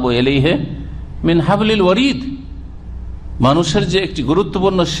আকরাবু ইলাইহি মিন হাবলিল ওয়ারিদ। মানুষের যে একটি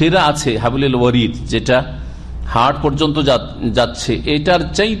গুরুত্বপূর্ণ শিরা আছে হাবলিল ওয়ারিদ, যেটা হার্ট পর্যন্ত যাচ্ছে, এটার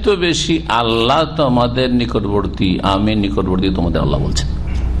চাইতে বেশি আল্লাহ তোমাদের নিকটবর্তী, আমি নিকটবর্তী তোমাদের আল্লাহ বলছেন।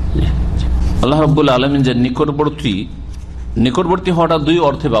 আল্লাহ রাব্বুল আলামিন যে নিকটবর্তী হওয়াটা দুই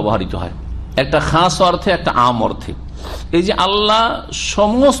অর্থে ব্যবহৃত হয়, একটা খাস অর্থে, একটা আম অর্থে। এই যে আল্লাহ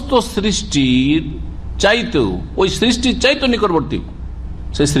সমস্ত সৃষ্টির চাইতেও, ওই সৃষ্টির চাইতেও নিকটবর্তী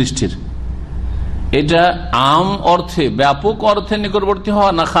সেই সৃষ্টির, এটা আম অর্থে, ব্যাপক অর্থে নিকটবর্তী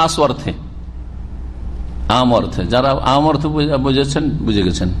হওয়া না খাস অর্থে? আম অর্থে। যারা আম অর্থে বুঝেছেন বুঝে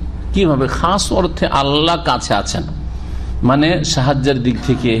গেছেন। কিভাবে? খাস অর্থে আল্লাহ কাছে আছেন, মানে সাহায্যের দিক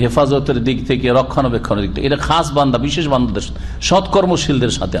থেকে, হেফাজতের দিক থেকে, রক্ষণাবেক্ষণের দিক থেকে। এটা খাস বান্দা, বিশেষ বান্দাদের,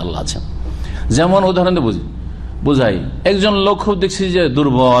 সৎকর্মশীলদের সাথে আল্লাহ আছেন। যেমন উদাহরণ বুঝাই, একজন লোক খুব দেখছি যে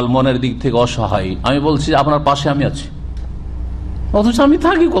দুর্বল, মনের দিক থেকে অসহায়, আমি বলছি আপনার পাশে আমি আছি, অথচ আমি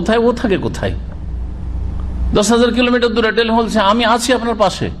থাকি কোথায়, ও থাকে কোথায়? 10,000 কিলোমিটার দূরে, টেলিফোন বলছে আমি আছি আপনার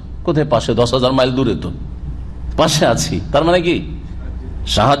পাশে। কোথায় পাশে? 10,000 মাইল দূরে তো পাশে আছি। তার মানে কি?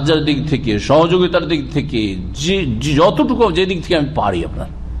 সাহায্যের দিক থেকে, সহযোগিতার দিক থেকে, যতটুকু যে দিক থেকে আমি পারি আপনার,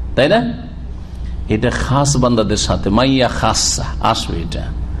 তাই না? এটা খাস বান্দাদের সাথে, মাইয়া খাসা আসবে এটা,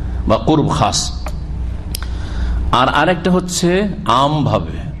 বা কুরব খাস। আর আরেকটা হচ্ছে আম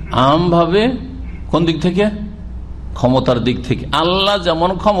ভাবে কোন দিক থেকে? ক্ষমতার দিক থেকে। আল্লাহ যেমন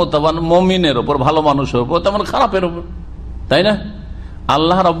ক্ষমতাবান মুমিনের উপর, ভালো মানুষের উপর, তেমন খারাপের উপর, তাই না?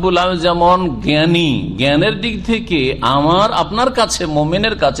 আল্লাহ রাব্বুল আলামিন যেমন জ্ঞানী, জ্ঞানের দিক থেকে আমার আপনার কাছে,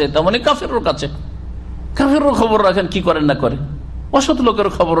 মুমিনের কাছে, তেমনি কাফেরের কাছে। কাফেরের খবর রাখেন কি করে না করে, অসৎ লোকের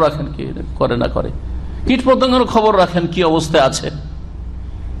খবর রাখেন কি করে না করে, কীট পতঙ্গের খবর রাখেন কি অবস্থায় আছে,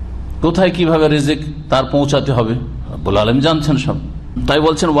 কোথায় কিভাবে রিজিক তার পৌঁছাতে হবে, রাব্বুল আলামিন জানছেন সব। তাই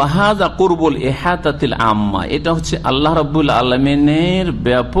বলছেন ওয়াহাযা কুরবুল ইহাতাতিল আম্মা, এটা হচ্ছে আল্লাহ রাব্বুল আলামিনের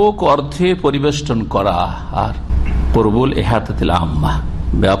ব্যাপক অর্থে পরিবেষ্টন করা। আর কুরবুল ইহাতাতিল আম্মা,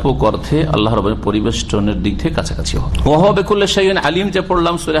 ব্যাপক অর্থে আল্লাহ রাব্বুল পরিবেষ্টনের দিক থেকে কাছাকাছি হওয়া। ওয়া হুয়া বিকুল্লি শাইইন আলিম, যে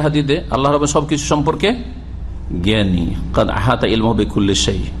পড়লাম সূরা হাদীদে, আল্লাহ রাব্বুল সবকিছু সম্পর্কে জ্ঞানী। কাদ আহাতা ইলমুহু বিকুল্লি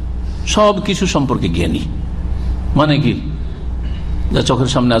শাই, সবকিছু সম্পর্কে জ্ঞানী। মানে কি? যা চোখের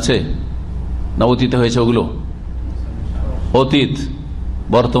সামনে আছে না অতীতে হয়েছে, ওগুলো অতীত,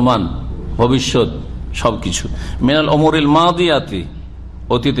 বর্তমান, ভবিষ্যৎ, সবকিছু। মিনাল উমুরিল মাদিয়াতি,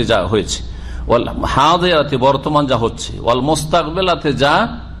 অতীতে যা হয়েছে, ওয়াল হাদিরাতি, বর্তমান যা হচ্ছে, ওয়াল মুস্তাকবিলাতে, যা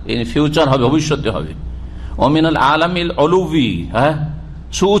ইন ফিউচার হবে, ভবিষ্যতে হবে। ও মিনাল আলামিল উলুবি, হ্যাঁ,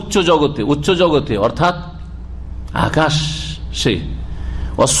 সুউচ্চ জগতে, উচ্চ জগতে অর্থাৎ আকাশ সে,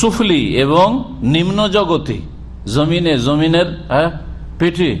 ও সুফলি, এবং নিম্ন জগতে, জমিনের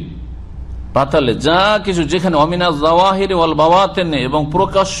পেটে, পাতালে, যা কিছু যেখানে, অমিনা জাওয়াহির ওয়াল বাওয়াতিন, এবং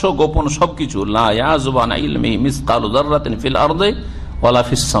প্রকাশ্য গোপন সবকিছু। লা ইয়াযুবু আন ইলমি মিসকালু যাররাতিন ফিল আরদি ওয়ালা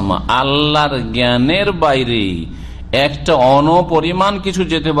ফিস সামা, আল্লাহর জ্ঞানের বাইরে একটা অণুপরিমাণ কিছু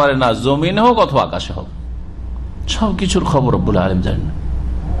যেতে পারে না, জমিনে হোক অথবা আকাশে হোক। সবকিছুর খবর রব্বুল আলামিন জানেন।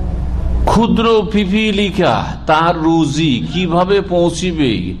 ক্ষুদ্র পিপিলিকা তার রুজি কিভাবে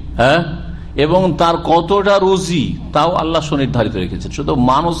পৌঁছিবে, হ্যাঁ, এবং তার কতটা রুজি তাও আল্লাহ সুনির্ধারিত রেখেছেন। শুধু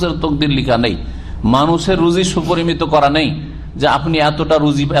মানুষের তকদির লিখা নেই, মানুষের রুজি সুপরিমিত করা নেই যে আপনি এতটা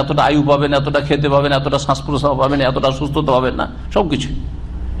রুজি, এতটা আয়ু পাবেন, এতটা খেতে পাবেন, এতটা শ্বাস প্রশ্বাস পাবেন, এতটা সুস্থতা পাবেন, না, সবকিছু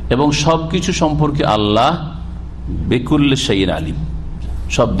এবং সবকিছু সম্পর্কে আল্লাহ বিকুল্লি শাইইন আলিম,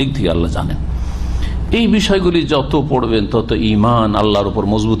 সব দিক থেকে আল্লাহ জানেন। এই বিষয়গুলি যত পড়বেন তত ঈমান আল্লাহর উপর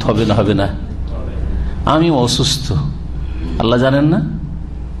মজবুত হবে না হবে না? আমি অসুস্থ, আল্লাহ জানেন না?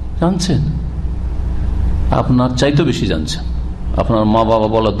 জানছেন, আপনার চাইতে বেশি জানছেন। আপনার মা বাবা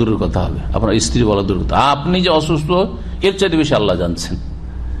বলা দূরের কথা হবে, আপনার স্ত্রী বলা দূরের কথা, আপনি যে অসুস্থ এর চাইতে বেশি আল্লাহ জানছেন।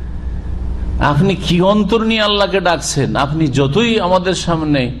 আপনি কি অন্তর নিয়ে আল্লাহকে ডাকছেন, আপনি যতই আমাদের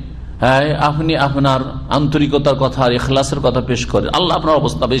সামনে আপনি আপনার আন্তরিকতার কথা আর ইখলাসের কথা পেশ করেন, আল্লাহ আপনার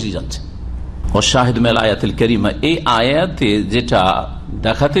অবস্থা বেশি জানছেন। ও শাহিদ মেল আয়াতুল কারিমা, এই আয়াতে যেটা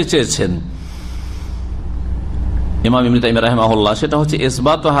দেখাতে চেয়েছেন ইমাম ইবনে তাইমিয়া রাহিমাহুল্লাহ, সেটা হচ্ছে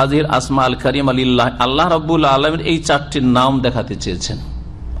ইসবাত হাযিহিল আসমা আল কারিমা লিল্লাহ, আল্লাহ রাব্বুল আলামিন এই চারটির নাম দেখাতে চেয়েছেন।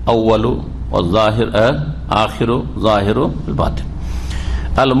 আউয়ালু ওয়াল যাহির, আখিরু, যাহিরু, বাতিন।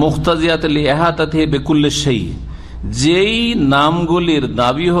 আল মুখতাজিয়াত লিইহাতাতিহি বিকুল্লি শাই, যেই নামগুলির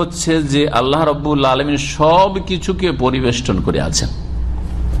দাবি হচ্ছে যে আল্লাহ রাব্বুল আলামিন সব কিছুকে পরিবেষ্টন করে আছেন,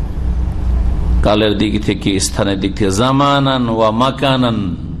 কালের দিক থেকে, স্থানের দিক থেকে, জামানান ওয়া মাকানান,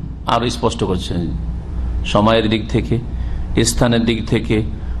 আর স্পষ্ট করছেন সময়ের দিক থেকে, স্থানের দিক থেকে,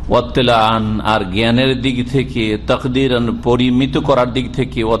 ওয়াত্তিলাআন আর জ্ঞানের দিক থেকে, তাকদীরান পরিমিত করার দিক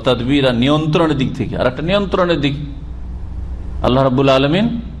থেকে, ওয়া তাদবীরান নিয়ন্ত্রণের দিক থেকে। আর একটা নিয়ন্ত্রণের দিক, আল্লাহ রাব্বুল আলামিন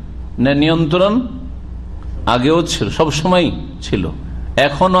নিয়ন্ত্রণ আগেও ছিল, সবসময় ছিল,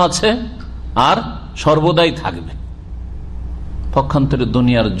 এখনো আছে, আর সর্বদাই থাকবে। পক্ষান্তরে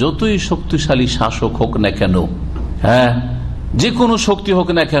দুনিয়ার যতই শক্তিশালী শাসক হোক না কেন, যে কোনো শক্তি হোক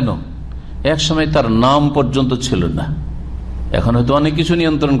না কেন, এক সময় তার নাম পর্যন্ত ছিল না, এখন হয়তো অনেক কিছু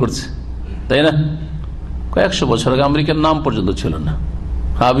নিয়ন্ত্রণ করছে, তাই না? কয়েকশো বছর আগে আমেরিকার নাম পর্যন্ত ছিল না,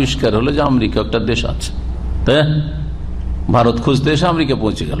 আবিষ্কার হলো যে আমেরিকা একটা দেশ আছে, তাই না? ভারত খুঁজতে এসে আমেরিকা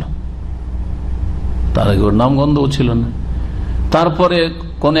পৌঁছে গেল, তার আগে ওর নামগন্ধও ছিল না। তারপরে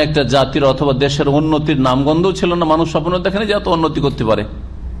কোন একটা জাতির অথবা দেশের উন্নতির নামগন্ধও ছিল না, মানুষ স্বপ্ন দেখেনি যে এত উন্নতি করতে পারে,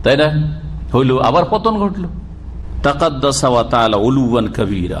 তাই না? হইল, আবার পতন ঘটলো। তাকাদ্দাসা ওয়া তাআলা উলুওয়ান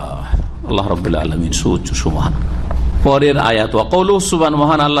কাবীরা, আল্লাহ রাব্বুল আলামিন সুউচ্চ সুবহান। পরের আয়াত, ওয়া কওলুহু সুবহান,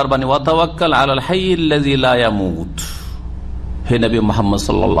 মহান আল্লাহর বাণী, ওয়া তাওয়াক্কাল আলাল হাইয়্যিল্লাযী লা ইয়ামুত। হে নবী মুহাম্মদ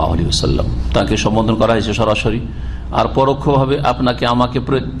সাল্লাল্লাহু আলাইহি ওয়াসাল্লাম, তাকে সম্বোধন করা হয়েছে সরাসরি, আর পরোক্ষভাবে আপনাকে আমাকে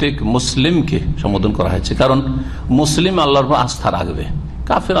প্রত্যেক মুসলিমকে সম্বোধন করা হয়েছে, কারণ মুসলিম আল্লাহর উপর আস্থা রাখবে,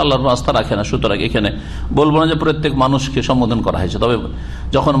 কাফের আল্লাহর উপর আস্থা রাখে না। সুতরাং এখানে বলবো না যে প্রত্যেক মানুষকে সম্বোধন করা হয়েছে, তবে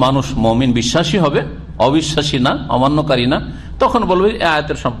যখন মানুষ মুমিন বিশ্বাসী হবে, অবিশ্বাসী না, অমান্যকারী না, তখন বলবে এই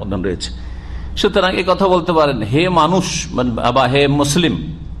আয়াতের সম্বোধন রয়েছে। সুতরাং এই কথা বলতে পারেন, হে মানুষ বা হে মুসলিম,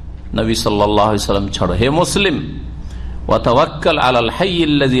 নবী সাল্লাল্লাহু আলাইহি ওয়াসাল্লাম ছাড়ো, হে মুসলিম, ওয়া তাওয়াক্কাল আলাল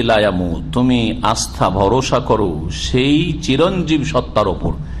হাইয়্যিল্লাযী লা ইয়ামুত, তুমি আস্থা ভরসা করো সেই চিরঞ্জীব সত্তার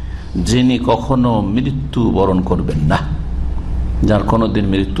উপর, যিনি কখনো মৃত্যু বরণ করবেন না, যার কোনোদিন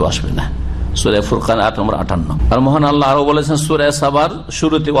মৃত্যু আসবে না। সূরা ফুরকান ৮ নম্বর ৫৮। আর মহান আল্লাহ আরো বলেছেন সূরা সাবার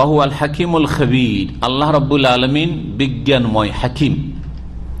শুরুতে, ওয়া হুয়াল হাকিমুল খাবীর, আল্লাহ রাব্বুল আলামিন বিজ্ঞানময়, হাকিম,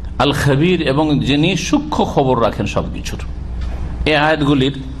 আল খাবীর, এবং যিনি সূক্ষ্ম খবর রাখেন সবকিছুর। এই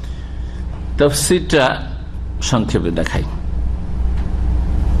আয়াতগুলির তাফসীরটা সংক্ষেপে দেখাই।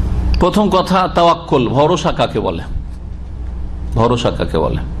 প্রথম কথা, তাওয়াক্কুল, ভরসা কাকে বলে? ভরসা কাকে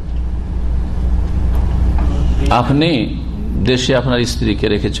বলে? আপনি দেশে আপনার স্ত্রীকে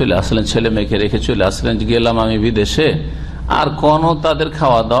রেখে চলে আসলেন, ছেলে মেয়েকে রেখে চলে আসলেন, গেলাম আমি বিদেশে, আর কোন তাদের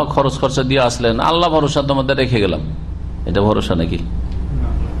খাওয়া দাওয়া খরচ খরচা দিয়ে আসলেন, আল্লাহ ভরসা তোমাদের রেখে গেলাম, এটা ভরসা নাকি?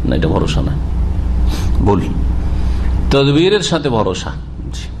 না, এটা ভরসা না, বলি তদবীরের সাথে ভরসা।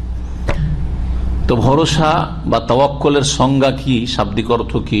 তো ভরসা বা তাওয়াক্কুলের সংজ্ঞা কি, শাব্দিক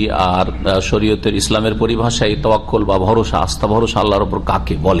অর্থ কি, আর শরীয়তের ইসলামের পরিভাষায় তাওয়াক্কুল বা ভরসা, আস্থা ভরসা আল্লাহর উপর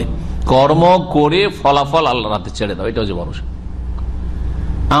কাকে বলে? কর্ম করে ফলাফল আল্লাহর হাতে ছেড়ে দাও, এটা হচ্ছে ভরসা।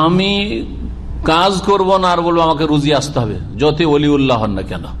 আমি কাজ করব না আর বলবো আমাকে রুজি আসতে হবে, যত ওলিউল্লাহ হন না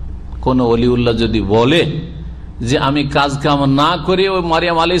কেন। কোন ওলিউল্লাহ যদি বলে যে আমি কাজ কাম না করে ওই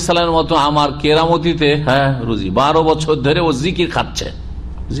মারিয়াম আলাইহিস সালামের মতো আমার কেরামতিতে রুজি, 12 বছর ধরে ও জিকির খাচ্ছে,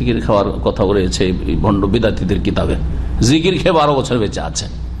 জিকির খাওয়ার কথা রয়েছে ভণ্ড বিদাতীদের কিতাবে, জিকির খেয়ে 12 বছর বেঁচে আছে,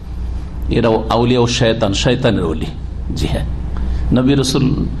 এরাও আউলিয়া ও শয়তান, শয়তানের ওলি। জি হ্যাঁ, নবী রাসূল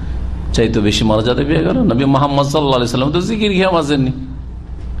চাইতে বেশি মর্যাদা পেয়ে গেল। নবী মুহাম্মদ সাল্লাল্লাহু আলাইহি ওয়াসাল্লাম তো জিকির খেয়ে বাঁচেননি।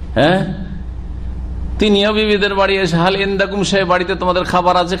 তিনিও বিবিদের বাড়ি এসে, হাল ইনদাকুম, সে বাড়িতে তোমাদের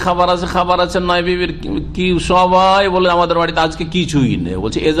খাবার আছে, খাবার আছে, খাবার আছে, নয় বিবির কি? সবাই বলে আমাদের বাড়িতে আজকে কিছুই নেই।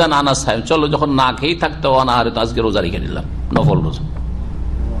 বলছে এজান আনা সাহেব, চলো যখন না খেয়েই থাকতে অনাহারে, তো আজকে রোজা রেখে নিলাম, নফল রোজা।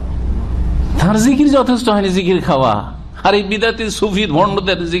 তার জিকির যথেষ্ট হয়নি, জিকির খাওয়া। আর এই বিদাতি সুফি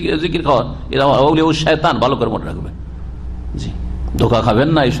ভণ্ডদের জিকির খাওয়া, এরা শয়তান, ভালো করে মনে রাখবে। জি, ধোকা খাবেন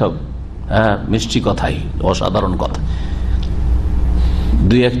না এইসব মিষ্টি কথাই, অসাধারণ কথা।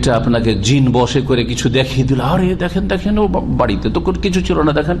 দুই একটা আপনাকে জিন বসে করে কিছু দেখিয়ে দিল, আরে দেখেন দেখেন ও বাড়িতে তো কিছু ছিল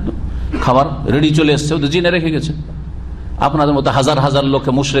না, দেখেন খাবার রেডি চলে এসছে, ওদের জিনে রেখে গেছে আপনাদের মতো হাজার হাজার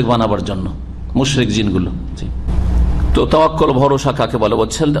লোককে মুশরিক বানাবার জন্য, মুশরিক জিনগুলো। জি। তো তাওয়াক্কুল ভরসা কাকে বলে?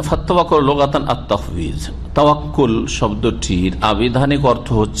 বলছেন ফাত্তাওয়াক্কুল লুগাতান আত-তাফওয়িজ। তাওয়াক্কুল শব্দটির আবিধানিক অর্থ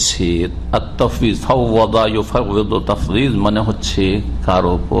হচ্ছে আত-তাফওয়িজ, ফাওয়াদা ইউফাওয়িদু তাফওয়িজ, মানে হচ্ছে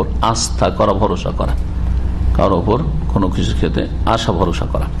কারো উপর আস্থা করা, ভরসা করা, কারো উপর কোনো কিছু ক্ষেত্রে আশা ভরসা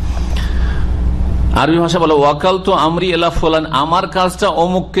করা। আরবি ভাষা বলে ওয়াকালতু আমরি ইলা ফুলান, আমার কাজটা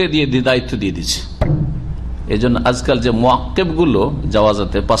অমুককে দিয়ে দায়িত্ব দিয়ে দিচ্ছে। এই জন্য আজকাল যে মুআক্কিব গুলো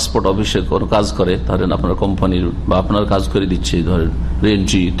জাওয়াজাতে পাসপোর্ট অফিসে কাজ করে, ধরেন আপনার কোম্পানির বা আপনার কাজ করে দিচ্ছে, ধরেন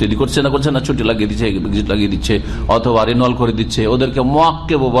রেন্ট্রি তৈরি করছে না, ছুটি লাগিয়ে দিচ্ছে, এক্সিট লাগিয়ে দিচ্ছে, অথবা রিনল করে দিচ্ছে, ওদেরকে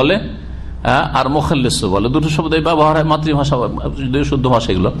মুআক্কিব বলে আর মুখাল্লিস বলে। দুটো শব্দ ব্যবহার হয়, মাতৃভাষা, শুদ্ধ ভাষা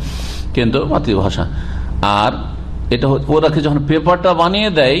এগুলো, কিন্তু মাতৃভাষা। আর এটা ওরাকে যখন পেপারটা বানিয়ে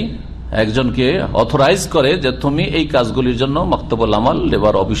দেয়, একজনকে অথরাইজ করে যে তুমি এই কাজগুলির জন্য মাকতাবুল আমাল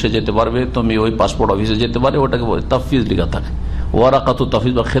লেবার অফিসে যেতে পারবে, তুমি ওই পাসপোর্ট অফিসে যেতে পারবে, ওটাকে তাফবিজ লেখা থাকে, ওয়ারাকাতু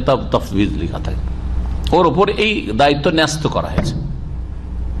তাফবিজ বা খেতাব তাফবিজ লেখা থাকে, ওর উপর এই দায়িত্ব ন্যস্ত করা হয়েছে।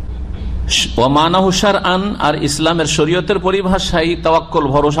 ওয়ামানাহু শারআন, আর ইসলামের শরীয়তের পরিভাষায় তাওয়াক্কুল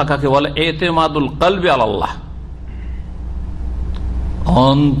ভরসা কাকে বলে? ইতিমাদুল কলবি আলাল্লাহ,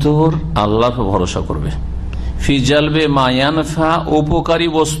 অন্তর আল্লাহর ভরসা করবে, ফি জালবে মায়ানফা, উপকারী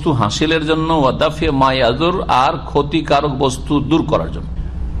বস্তু হাসিলের জন্য, ওয়াদাফে মায়াজুর, আর ক্ষতিকারক বস্তু দূর করার জন্য।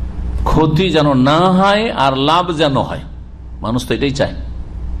 ক্ষতি যেন না হয় আর লাভ যেন হয়, মানুষ তো এটাই চায়,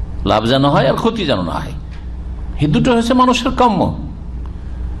 লাভ যেন হয় আর ক্ষতি যেন না হয়। এই দুটো হচ্ছে মানুষের কাম্য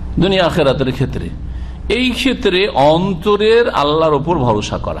দুনিয়া আখিরাতের ক্ষেত্রে। এই ক্ষেত্রে অন্তরের আল্লাহর উপর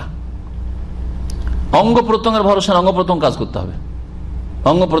ভরসা করা, অঙ্গ প্রত্যঙ্গের ভরসা, অঙ্গ প্রত্যঙ্গ কাজ করতে হবে,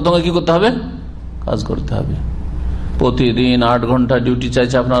 অঙ্গ প্রত্যঙ্গে কি করতে হবে? কাজ করতে হবে। প্রতিদিন 8 ঘন্টা ডিউটি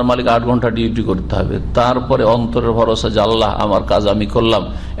চাইছে আপনার মালিক, 8 ঘন্টা ডিউটি করতে হবে। তারপরে অন্তরের ভরসা যে আল্লাহ আমার কাজ আমি করলাম,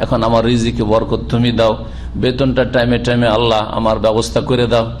 এখন আমার রিজিকে বরকত তুমি দাও, বেতনটা টাইমে টাইমে আল্লাহ আমার ব্যবস্থা করে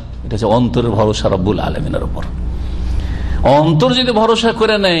দাও। এটা হচ্ছে অন্তরের ভরসা রব্বুল আলামিনের উপর। অন্তর যদি ভরসা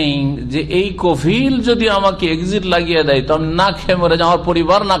করে নেই যে এই কফিল যদি আমাকে এক্সিট লাগিয়ে দেয় তো আমি না খেয়ে মরে যাই, আমার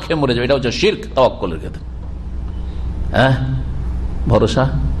পরিবার না খেয়ে মরে যাবে, এটা হচ্ছে শিরক তাওয়াক্কুলের ক্ষেত্রে। হ্যাঁ, ভরসা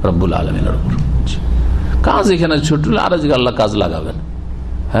রব্বুল আলামিনের উপর। কাজ এখানে ছুটলে আর আজকে আল্লাহ কাজ লাগাবেন।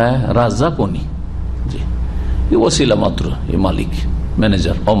 হ্যাঁ, রাজ্জাক উনি, জি, ওসিলা মাত্র, এই মালিক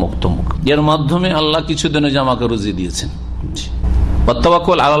ম্যানেজার অমুক তমুক, এর মাধ্যমে আল্লাহ কিছুদিনে যে আমাকে রুজি দিয়েছেন।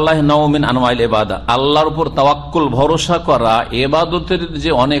 তাওয়াক্কুল আলাল্লাহ নাও মিন আনওয়াইল ইবাদা, আল্লাহর উপর তাওয়াক্কুল ভরসা করা ইবাদতের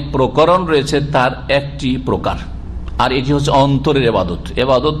যে অনেক প্রকরণ রয়েছে তার একটি প্রকার, আর এটি হচ্ছে অন্তরের ইবাদত।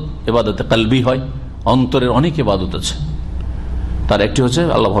 ইবাদতে কলবি হয়, অন্তরের অনেক ইবাদত আছে, তার একটি হচ্ছে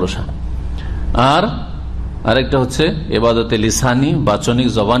আল্লাহ ভরসা। আর আরেকটা হচ্ছে ইবাদতে লিসানি, বাচনিক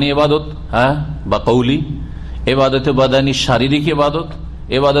জবানি ইবাদত, হ্যাঁ, বা কৌলি। ইবাদতে বাদানি, শারীরিক ইবাদত।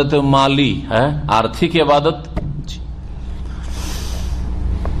 ইবাদতে মালি, হ্যাঁ, আর্থিক ইবাদত।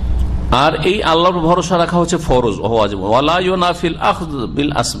 আর এই আল্লাহর ভরসা রাখা হচ্ছে ফরজ ও ওয়াজিব। ওয়ালা ইউনাফিল আখয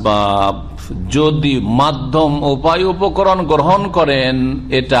বিল আসবাব, যদি মাধ্যম উপায় উপকরণ গ্রহণ করেন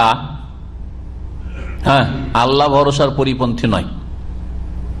এটা, হ্যাঁ, আল্লাহ ভরসার পরিপন্থী নয়।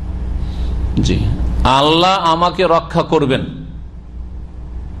 জি, আল্লাহ আমাকে রক্ষা করবেন,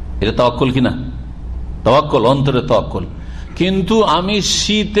 এটা তাওয়াক্কুল কিনা? তাওয়াক্কুল, অন্তরে তাওয়াক্কুল। কিন্তু আমি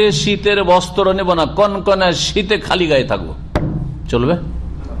শীতে শীতের বস্ত্র নেব না, কনকনে শীতে খালি গায়ে থাকবো, চলবে?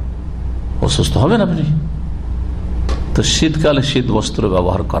 অসুস্থ হবেন আপনি। তো শীতকালে শীত বস্ত্র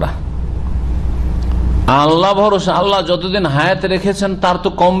ব্যবহার করা। আল্লাহ ভরসা, আল্লাহ যতদিন হায়াত রেখেছেন তার তো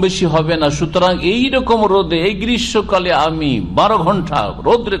কম বেশি হবে না, সুতরাং এইরকম রোদে, এই গ্রীষ্মকালে আমি 12 ঘন্টা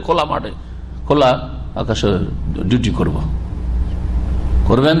রোদ্রে খোলা মাঠে, খোলা আকাশে ডিউটি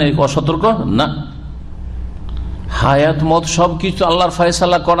করবেন এই অসতর্ক না। হায়াত মত সবকিছু আল্লাহর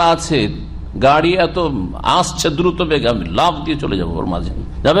ফয়সালা করা আছে। গাড়ি এত আসছে দ্রুত বেগে, আমি লাভ দিয়ে চলে যাবো ওর মাঝে,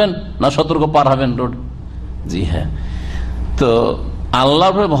 যাবেন না সতর্ক পার হবেন রোড? জি হ্যাঁ। তো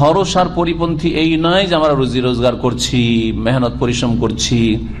আল্লাহর ভরসার পরিপন্থী এই নয় যে আমরা রুজি রোজগার করছি, মেহনত পরিশ্রম করছি।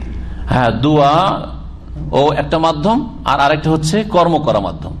 হ্যাঁ, দোয়া ও একটা মাধ্যম, আর আরেকটা হচ্ছে কর্ম করা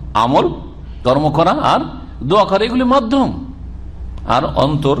মাধ্যম, আমল কর্ম করা আর দোয়া করা, এগুলি মাধ্যম। আর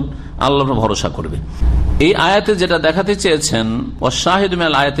অন্তর আল্লাহর ভরসা করবে। এই আয়াতে যেটা দেখাতে চেয়েছেন, ওয়াশাহিদু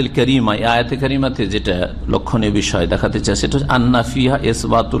মিনাল আয়াতিল কারীমা, এই আয়াতে কারীমাতে যেটা লক্ষণীয় বিষয় দেখাতে চেয়েছে সেটা হচ্ছে আন্না ফিহা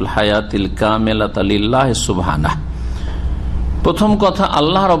ইসবাতুল হায়াতিল কামিলাতা লিল্লাহি সুবহানাহু। প্রথম কথা,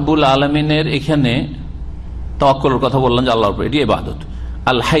 আল্লাহ রাব্বুল আলামিনের এখানে তাওয়াক্কুলের কথা বললাম যে আল্লাহর উপর, এটি ইবাদত।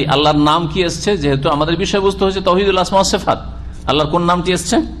 আল হাই, আল্লাহর নাম কি এসছে? যেহেতু আমাদের বিষয়বস্তু হচ্ছে তাওহীদুল আসমা ওয়াস সিফাত, আল্লাহর কোন নামটি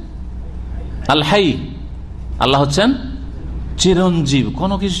এসছে? আল হাই। আল্লাহ হচ্ছেন চিরঞ্জীব,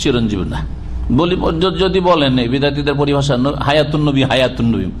 কোনো কিছু চিরঞ্জীব না। বলি যদি বলেন বিদাতীদের পরিভাষা হায়াতুন নবী, হায়াতুন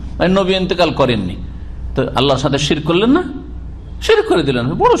নবী, নবী ইন্তেকাল করেননি, তো আল্লাহর সাথে শিরক করলেন না? শিরক করে দিলেন,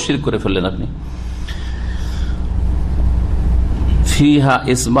 বড় শিরক করে ফেললেন আপনি। ফিহা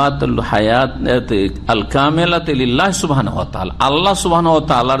ইসবাতুল হায়াত আল কামিলাত লিল্লাহ সুবহানাহু ওয়া তাআলা, আল্লাহ সুবহানাহু ওয়া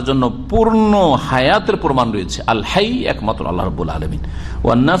তাআলার জন্য পূর্ণ হায়াতের প্রমাণ রয়েছে। আল হাই একমাত্র আল্লাহ রাব্বুল আলামিন।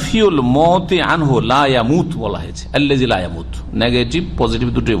 ওয়া নাফিউল মউতি আনহু লা ইয়ামুত বলা হয়েছে, আল্লাযী লা ইয়ামুত, নেগেটিভ পজিটিভ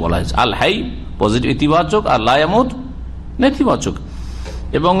দুটোই বলা হয়েছে। আল হাই পজিটিভ ইতিবাচক, আর লা ইয়ামুত নেতিবাচক,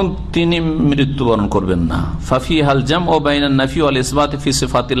 এবং তিনি মৃত্যুবরণ করবেন না। ফাফিহাল জামউ বাইনান নাফি ওয়াল ইসবাত ফি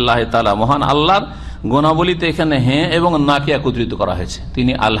সিফাতিল্লাহি তাআলা, মহান আল্লাহর গুণাবলীতে এখানে হ্যাঁ এবং নাকে একত্রিত করা হয়েছে।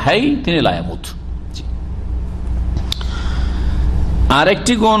 তিনি আল হাই, তিনি লা ইয়ামুত।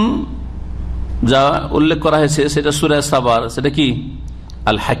 আরেকটি গুণ যা উল্লেখ করা হয়েছে সেটা সূরা সাবার, সেটা কি?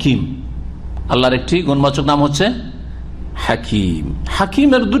 আল হাকিম। আল্লাহর একটি গুণবাচক নাম হচ্ছে হাকিম।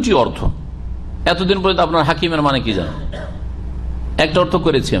 হাকিমের দুটি অর্থ। এতদিন পর্যন্ত আপনার হাকিমের মানে কি জানেন? একটা অর্থ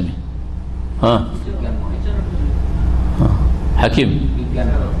করেছি আমি, হ্যাঁ, হাকিম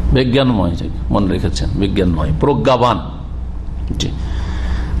বিজ্ঞানময়, মনে রেখেছেন, বিজ্ঞানময়, প্রজ্ঞাবান,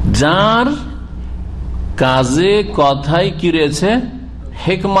 যার কাজে কথায় কি রয়েছে?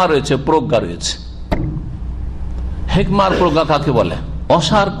 হেকমা রয়েছে, প্রজ্ঞা রয়েছে। হেকমার প্রজ্ঞা কাকে বলে?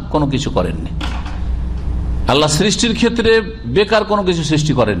 অসার কোনো কিছু করেননি আল্লাহ, সৃষ্টির ক্ষেত্রে বেকার কোনো কিছু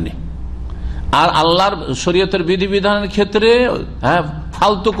সৃষ্টি করেননি, আর আল্লাহর শরীয়তের বিধিবিধানের ক্ষেত্রে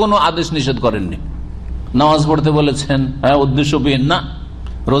ফালতু কোনো আদেশ নিষেধ করেননি। নামাজ পড়তে বলেছেন, উদ্দেশ্যবিহীন না।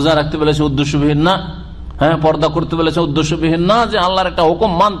 রোজা রাখতে বলেছেন, উদ্দেশ্যবিহীন না। পর্দা করতে বলেছেন, উদ্দেশ্যবিহীন না, যে আল্লাহর একটা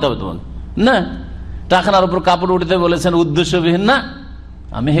হুকুম মানতে হবে তোমার না। টাকার উপর কাপড় উঠতে বলেছেন, উদ্দেশ্যবিহীন না।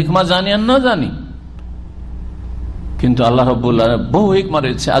 আমি হিকমা জানি আর না জানি, কিন্তু আল্লাহ রাব্বুল আলামিন বহু হিকমা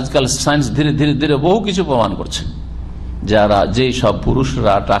রয়েছে। আজকাল সায়েন্স ধীরে ধীরে ধীরে বহু কিছু প্রমাণ করছে। যারা যেই সব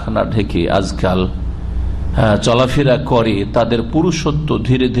পুরুষরা টাকনা ঢেকে আজকাল চলাফেরা করে, তাদের পুরুষত্ব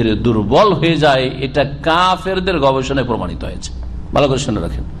ধীরে ধীরে দুর্বল হয়ে যায়। এটা কাফেরদের গবেষণায় প্রমাণিত হয়েছে। ভালো করে শুনে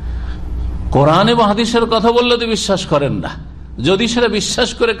রাখেন, কোরআন এবং হাদিসের কথা বললে তো বিশ্বাস করেন না। যদি সেটা বিশ্বাস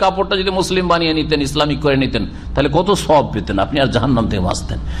করে কাপড়টা যদি মুসলিম বানিয়ে নিতেন, ইসলামিক করে নিতেন, তাহলে কত সওয়াব পেতেন, আপনি আর জাহান্নাম থেকে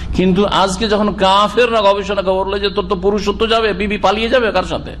বাঁচতেন। কিন্তু আজকে যখন কাফেররা গবেষণা করলো যে তোর তো পুরুষত্ব যাবে, বিবি পালিয়ে যাবে কার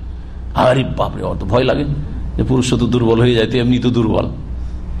সাথে, আরে বাপরে, অত ভয় লাগে যে পুরুষত্ব দুর্বল হয়ে যায়, এমনি তো দুর্বল,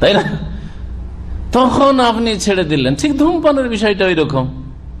 তাই না? তখন আপনি ছেড়ে দিলেন। ঠিক ধূমপানের বিষয়টা ওই রকম।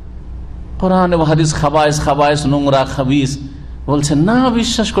 কোরআন এবং হাদিস খাবায়েস, খাবায়েস নোংরা, খাবিস বলছেন না,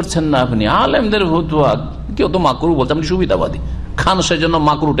 বিশ্বাস করছেন না আপনি। আলেমদের ফতোয়া, কেউ তো মাকরু বলছে, আপনি সুবিধাবাদী, খান সেজন্য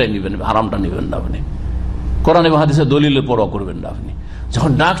মাকরুটাই নিবেন, হারামটা নিবেন না আপনি। কোরআন এবং হাদিসের দলিলের পরোয়া করবেন না আপনি।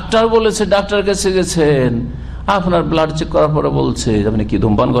 যখন ডাক্তার বলেছে, ডাক্তার কাছে গেছেন, আপনার ব্লাড চেক করার পরে বলছে আপনি কি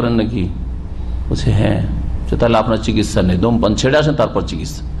ধূমপান করেন নাকি? বলছে হ্যাঁ। তাহলে আপনার চিকিৎসা নেই, ধূমপান ছেড়ে আসেন, তারপর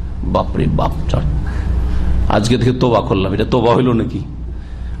চিকিৎসা। বাপরে বাপ, আজকে থেকে তোবা করলাম, এটা তোবা হইল নাকি?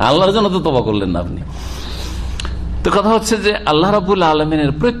 আল্লাহর জন্য তো তোবা করলেন না আপনি। তো কথা হচ্ছে যে আল্লাহ রাব্বুল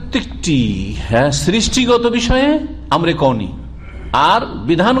আলামিনের প্রত্যেকটি সৃষ্টিগত বিষয়ে আমরে কওনি আর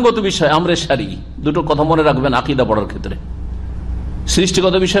বিধানগত বিষয় আমরে শারঈ, দুটো কথা মনে রাখবেন আকীদা পড়ার ক্ষেত্রে।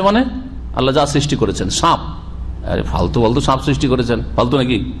 সৃষ্টিগত বিষয় মানে আল্লাহ যা সৃষ্টি করেছেন, সাপ, আরে ফালতু বলতো সাপ সৃষ্টি করেছেন, ফালতু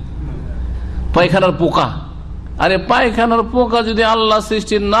নাকি? পায়খানার পোকা, আরে পায়খানার পোকা যদি আল্লাহ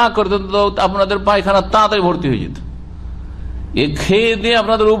সৃষ্টি না করতেন তো আপনাদের পায়খানা তাড়াতাড়ি ভর্তি হয়ে যেত। এ খেয়ে দিয়ে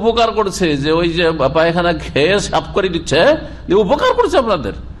আপনাদের উপকার করছে, যে ওই যে পায়খানা খেয়ে সাফ করে দিচ্ছে, উপকার করছে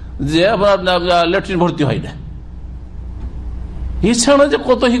আপনাদের, যে আপনার ল্যাট্রিন ভর্তি হয় না। এছাড়া যে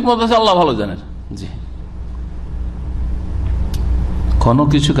কত হিকমত আছে আল্লাহ ভালো জানেন। জি, কোন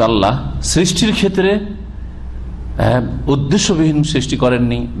কিছুকে আল্লাহ সৃষ্টির ক্ষেত্রে উদ্দেশ্যবিহীন সৃষ্টি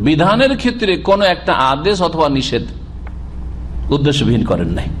করেননি, বিধানের ক্ষেত্রে কোন একটা আদেশ অথবা নিষেধ উদ্দেশ্যবিহীন করেন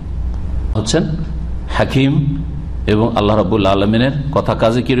নাই। হচ্ছেন হাকিম, এবং আল্লাহ রাব্বুল আলামিনের কথা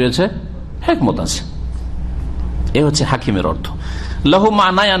কাজে কি রয়েছে? হিকমত আছে। এ হচ্ছে হাকিমের অর্থ। লাহু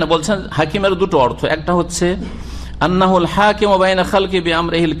মানায়ান বলছেন হাকিমের দুটো অর্থ। একটা হচ্ছে আন্নাহুল হাকিমু বাইনা খালকি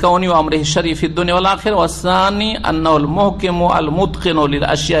বিআমরিহিল কাউনি ওয়া আমরিহিশ শারঈ ফিদ দুনিয়া ওয়াল আখিরা, ওয়াস সানি আন্নাহুল মুহকিমু আল মুতকিনু লিল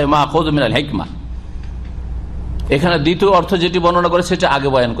আশিয়া'i মা'খুযু মিনাল হিকমা। এখানে দ্বিতীয় অর্থ যেটি বর্ণনা করে সেটা আগে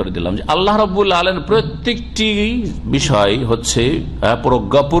বয়ান করে দিলাম, যে আল্লাহ রাব্বুল আলামিন প্রত্যেকটি বিষয় হচ্ছে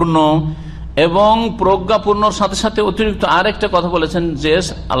প্রজ্ঞাপূর্ণ, এবং প্রজ্ঞাপূর্ণর সাথে সাথে অতিরিক্ত আরেকটা কথা বলেছেন যে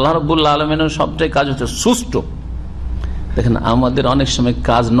আল্লাহ রাব্বুল আলামিনের সবটাই কাজ হচ্ছে সুষ্ঠু। দেখেন আমাদের অনেক সময়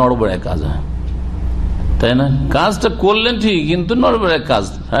কাজ নড়বড়ে কাজ হয়, তাই না? কাজটা করলেন ঠিক, কিন্তু নড়বড়ে কাজ,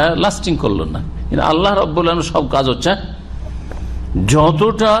 লাস্টিং করলো না। কিন্তু আল্লাহ রাব্বুল আলামিন সব কাজ হচ্ছে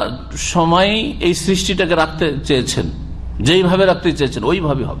যতটা সময় এই সৃষ্টিটাকে রাখতে চেয়েছেন, যেইভাবে রাখতে চেয়েছেন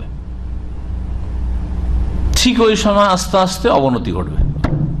ওইভাবে হবে। ঠিক ওই সময় আস্তে আস্তে অবনতি ঘটবে।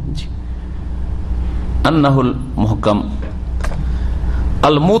 আন্নাহুল মুহকাম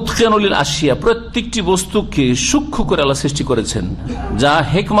আল মুতকিনুল আশিয়া, প্রত্যেকটি বস্তুকে সূক্ষ্ম করে আল্লাহ সৃষ্টি করেছেন, যা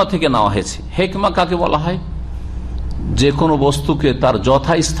হেকমা থেকে নেওয়া হয়েছে। হেকমা কাকে বলা হয়? যে কোনো বস্তুকে তার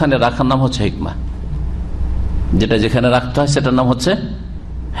যথাস্থানে রাখার নাম হচ্ছে হেকমা। যেটা যেখানে রাখতে হয় সেটার নাম হচ্ছে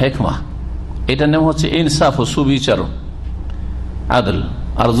হেকমা। এটার নাম হচ্ছে ইনসাফ ও সুবিচার, আদল।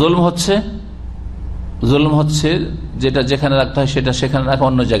 আর জুলম হচ্ছে যেটা যেখানে রাখতে হয় সেটা সেখানে রাখা,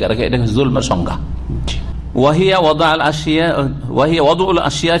 অন্য জায়গায় রাখা, এটা জুলমের সংজ্ঞা।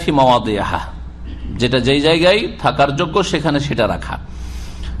 যেটা যেই জায়গায় থাকার যোগ্য সেখানে সেটা রাখা।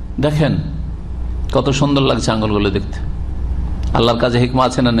 দেখেন কত সুন্দর লাগছে আঙ্গুলগুলো দেখতে। আল্লাহর কাছে হিকমা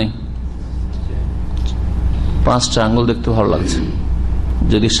আছে না নেই? 5টা আঙ্গুল দেখতে ভালো লাগছে,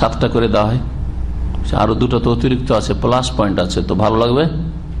 যদি 7টা করে দেওয়া হয়, আরো 2টা তো অতিরিক্ত আছে, প্লাস পয়েন্ট আছে, তো ভালো লাগবে?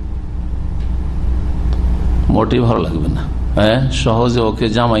 মোটেই ভালো লাগবে না। হ্যাঁ, সহজে ওকে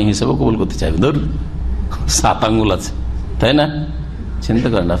জামাই হিসেবে কবুল করতে চাইবে। ধর 7 আঙ্গুল আছে, তাই না? চিন্তা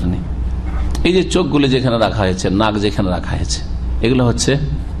করেন আপনি। এই যে চোখগুলো যেখানে রাখা হয়েছে, নাক যেখানে রাখা হয়েছে, এগুলো হচ্ছে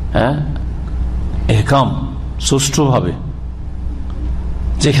এহকাম, সুষ্ঠুভাবে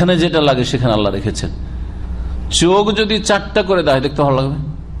যেখানে যেটা লাগে সেখানে আল্লাহ রেখেছেন। চোখ যদি 4টা করে দেয় দেখতে ভালো লাগবে?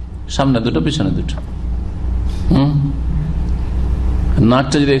 সামনে 2টো পিছনে 2টো।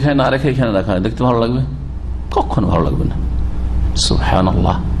 নাকটা যদি এখানে না রেখে এখানে রাখা হয় দেখতে ভালো লাগবে? কখনো ভালো লাগবে না।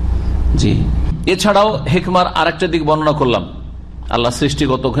 সুবহানাল্লাহ। জি, এছাড়াও হেকমার আরেকটা দিক বর্ণনা করলাম, আল্লাহ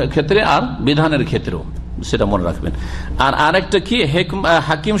সৃষ্টিগত ক্ষেত্রে আর বিধানের ক্ষেত্রেও, সেটা মনে রাখবেন। আর আরেকটা কি,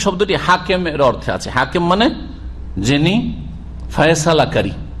 হাকিম শব্দটি হাকেমের অর্থে আছে। হাকিম মানে যিনি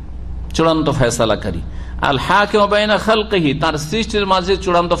ফয়সালাকারী, চূড়ান্ত ফয়সালাকারী। আল হাকিম বাইনা খালকিহি, তার সৃষ্টির মাঝে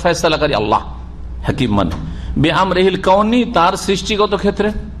চূড়ান্ত ফয়সালাকারী আল্লাহ। হাকিম মানে বিআমরিহিল কাউনি, তার সৃষ্টিগত ক্ষেত্রে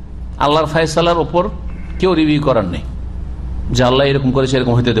আল্লাহর ফয়সালার উপর কেউ রিভিউ করার নেই যে আল্লাহ এরকম করেছে,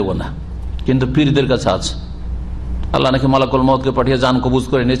 এরকম হইতে দেব না। কিন্তু পীরদের কাছে আছে, আল্লাহ নাকি মালাকুল মউতকে পাঠিয়ে জান কবুজ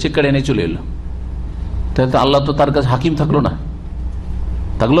করে নিয়ে চিৎকারে নিয়ে চলে এলো। তাহলে আল্লাহ তো তার কাছে হাকিম থাকলো না?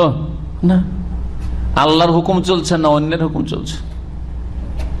 থাকলো না। আল্লাহর হুকুম চলছে না অন্যের হুকুম চলছে?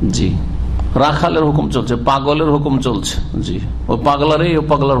 জি, রাখালের হুকুম চলছে, পাগলের হুকুম চলছে। জি, ও পাগলার ও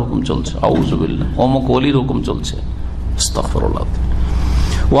পাগলার হুকুম চলছে। আউযুবিল্লাহ। অমুক ওলির হুকুম চলছে। আস্তাগফিরুল্লাহ।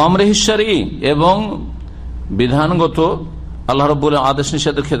 ও আমরিহি শারঈ, এবং বিধানগত আল্লাহ রাব্বুল আদেশ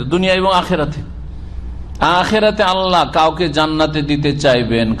নিষেধের ক্ষেত্রে দুনিয়া এবং আখিরাতে। আখিরাতে আল্লাহ কাউকে জান্নাতে দিতে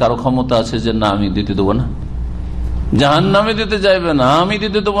চাইবেন, কারো ক্ষমতা আছে যে না আমি দিতে দেবো না? জাহান্নামে দিতে চাইবে না, আমি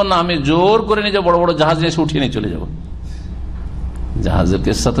দিতে দেবো না, আমি জোর করে নিয়ে বড় বড় জাহাজ এসে উঠিয়ে নিয়ে চলে যাবো। জাহাজের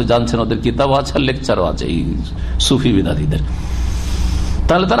কেসা তো জানছেন, ওদের কিতাবও আছে, লেকচারও আছে এই সুফি বিদাতীদের।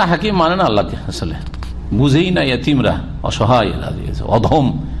 তাহলে তারা হাকিম মানে না আল্লাহকে, আসলে বুঝেই না। ইতিমরা, অসহায়, অধম,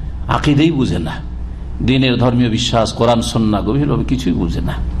 আকীদাই বুঝে না, দিনের ধর্মীয় বিশ্বাস, কোরআন সুন্নাহ গভীরভাবে কিছুই বুঝে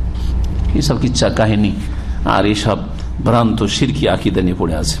না। এইসব কিচ্ছা কাহিনী আর এইসব ভ্রান্ত শিরকি আকীদা নিয়ে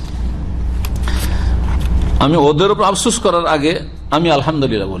পড়ে আছে। আমি ওদের উপর আফসোস করার আগে আমি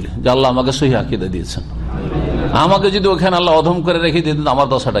আলহামদুলিল্লাহ বলি যে আল্লাহ আমাকে সহিহ আকীদা দিয়েছেন। আমাকে যদি ওখানে আল্লাহ অধম করে রেখে দিতেন আমার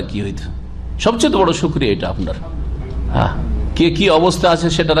দশাটা কি হইত? সবচেয়ে বড় শুকরিয়া এটা আপনার। হ্যাঁ, কে কি অবস্থা আছে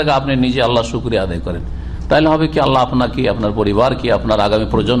সেটার আগে আপনি নিজে আল্লাহ শুকরিয়া আদায় করেন, তাহলে হবে কি আল্লাহ আপনাকে, আপনার পরিবারকে, আপনার আগামী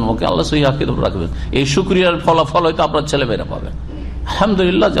প্রজন্মকে আল্লাহ সহিহ আকীদা রাখবেন। এই শুকরিয়ার ফলাফল হয়তো আপনার ছেলেমেয়েরা পাবে।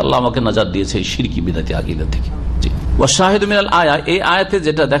 আলহামদুলিল্লাহ যে আল্লাহ আমাকে নাজাত দিয়েছে এই শিরকি বিদাতি আকীদা থেকে। জি, ওয়া শাহিদু মিনাল আয়া, এই আয়াতে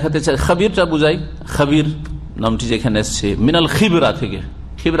যেটা দেখাতে চাই, খাবিরটা বুঝাই। খাবির নামটি যেখানে এসছে মিনাল খিবরা থেকে,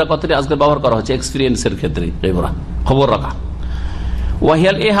 খিবরা কথাটি আজকে ব্যবহার করা হচ্ছে এক্সপিরিয়েন্সের ক্ষেত্রে, খবর রাখা।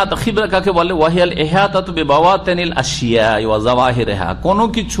 ওয়াহিয়াল ইহাতা, খিবরা কাকে বলে? ওয়াহিয়াল ইহাতাতু বিবাওয়াতিনিল আশিয়া ওয়া যাওয়াহিরিহা, কোন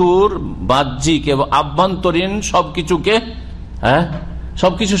কিছুর বাহ্যিক এবং আভ্যন্তরীণ সবকিছুকে,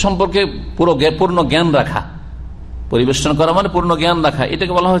 সবকিছু সম্পর্কে পূর্ণ জ্ঞান রাখা, পরিবেষ্টন করা মানে পূর্ণ জ্ঞান রাখা,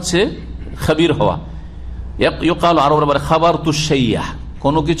 এটাকে বলা হচ্ছে খাবির হওয়া। ইউকাল আরবরা বলে খাবারতু শাইয়া,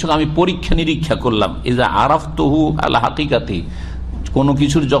 কোনো কিছু আমি পরীক্ষা নিরীক্ষা করলাম। ইজা আরাফতুহু আলা হাকিকাতি, কোনো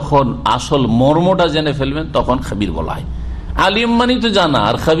কিছুর যখন আসল মর্মটা জেনে ফেলবেন তখন খাবির বলা হয়। আলিম মানে তো জানা,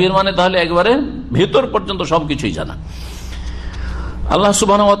 আর খাবির মানে তাহলে একবারে ভেতর পর্যন্ত সবকিছুই জানা। আল্লাহ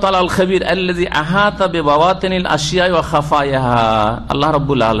সুবহানাহু ওয়া তাআলা আল খাবির আল্লাযী আহাতা বিবাওয়াতিনিল আশিয়া ওয়া খাফায়াহা, আল্লাহ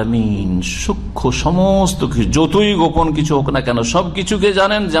রাব্বুল আলামিন সূক্ষ্ম সমস্ত কিছু, যতই গোপন কিছু হোক না কেন সবকিছুকে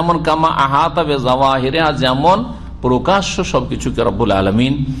জানেন। যেমন কামা আহাতা বিজাওয়াহিরিহা, যেমন প্রকাশ্য সবকিছুকে রব্বুল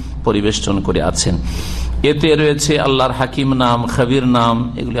আলামিন পরিবেষ্টন করে আছেন। এতে রয়েছে আল্লাহর হাকিম নাম, খাবির নাম,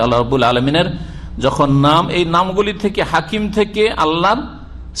 এগুলি আল্লাহ রাব্বুল আলামিনের যখন নাম, এই নামগুলি থেকে, হাকিম থেকে আল্লাহর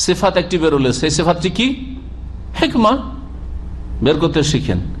সিফাত একটি বেরোলে, সেই সিফাতটি কি? হিকমা। বের করতে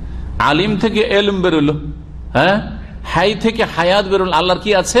শিখেন। আলিম থেকে এলম বেরোলো, হাই থেকে হায়াত বেরোল। আল্লাহর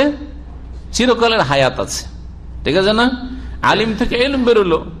কি আছে? চিরকালের হায়াত আছে। ঠিক আছে না? আলিম থেকে ইলম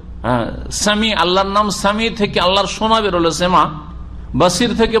বেরোলো, সামি আল্লাহর নাম সামি থেকে আল্লাহর শোনা বেরোলো, সেমা।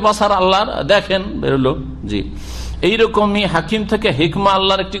 বাসির থেকে বাসার আল্লাহর দেখেন বেরোলো। জি, এইরকমই হাকিম থেকে হিকমা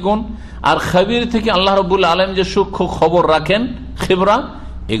আল্লাহর একটি গুণ, আর খাবির থেকে আল্লাহ রাব্বুল আলামিন যে সূক্ষ্ম খবর রাখেন, খিবরা,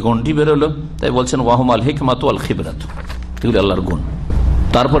 এই গুণটি বেরোলো। তাই বলছেন ওয়াহুমাল হিকমাতু ওয়াল খিবরাতু, এগুলি আল্লাহর গুণ।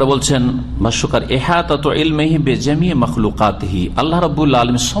 তারপরে বলছেন ভাষ্যকার, ইহাতাতু ইলমিহি বিজামি মাখলুকাতিহি, আল্লাহ রাব্বুল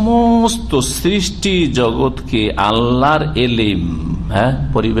আলামিন সমস্ত সৃষ্টি জগৎকে আল্লাহর ইলম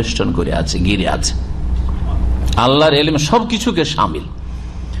পরিবেষ্টন করে আছে, ঘিরে আছে। আল্লাহর ইলম সবকিছুকে শামিল।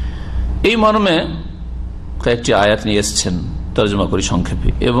 এই মর্মে কয়েকটি আয়াত নিয়ে এসেছেন, তর্জমা করি সংক্ষেপে,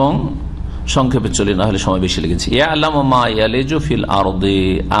 এবং সংক্ষেপে চলি, না হলে সময় বেশি লেগেছে। ইয়ালামু মা ইয়ালিজু ফিল আরদি,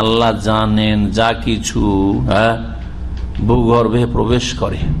 আল্লাহ জানেন যা কিছু ভূগর্ভে প্রবেশ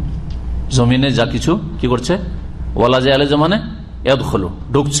করে, জমিনে যা কিছু কি করছে, ওয়ালা জায়ালেজ মানে ইয়াদখুলু,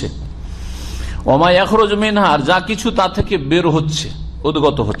 ঢুকছে, ওমা ইয়াখরুজু মিনহা, আর যা কিছু তা থেকে বের হচ্ছে,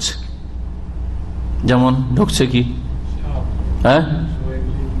 উদ্গত হচ্ছে। যেমন ঢুকছে কি,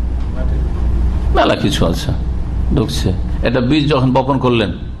 মেলা কিছু আছে ঢুকছে। এটা বীজ যখন বপন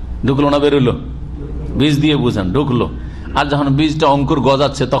করলেন, ঢুকলো না বেরোলো? বীজ দিয়ে বুঝেন, ঢুকলো। আর যখন বীজটা অঙ্কুর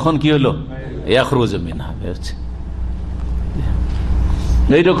গজাচ্ছে তখন কি হলো, ইয়াখরুজু মিনহা, বেরোচ্ছে।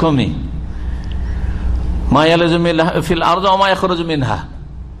 এইরকমই মা ইয়ালিজু ফিল আরদি ওয়া মা ইয়াখরুজু মিনহা,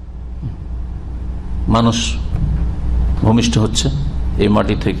 মানুষ ভূমিষ্ঠ হচ্ছে, এই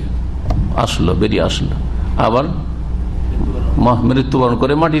মাটি থেকে আসলো, বেরিয়ে আসলো, আবার মৃত্যুবরণ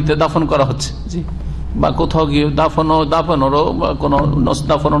করে মাটিতে দাফন করা হচ্ছে। জি, বা কোথাও গিয়ে দাফনেরও বা কোনো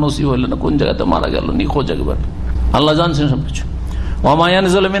দাফন নসিব হইল না, কোন জায়গাতে মারা গেল নিখোঁজ একবার, আল্লাহ জানছেন সবকিছু। ওয়া মা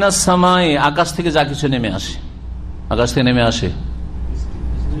ইয়ানজিলু মিনাস সামাই, আকাশ থেকে যা কিছু নেমে আসে, আকাশ থেকে নেমে আসে,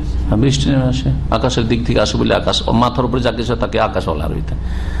 বৃষ্টি নেমে আসে, আকাশের দিক থেকে আসে বলে আকাশ, মাথার উপরে যা কিছু তাকে আকাশ বলা হইতে।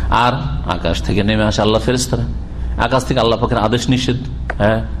 আর আকাশ থেকে নেমে আসে আল্লাহ ফেরেশতারা, আকাশ থেকে আল্লাহ পাকের আদেশ নিষেধ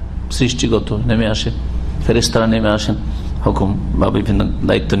সৃষ্টিগত নেমে আসে, ফেরেশতারা নেমে আসেন হুকুম বা বিভিন্ন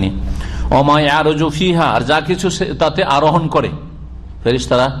দায়িত্ব নিয়ে। ওমা ইয়ারজু ফিহা, আর যা কিছু তাতে আরোহণ করে,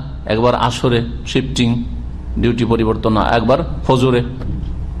 ফেরেশতারা একবার আসরে শিফটিং ডিউটি পরিবর্তন, একবার ফজরে,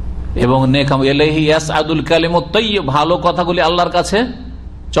 এবং নেক ইলাইহি ইয়াসআদুল কালিমুত তাইয়্যিব, ভালো কথাগুলি আল্লাহর কাছে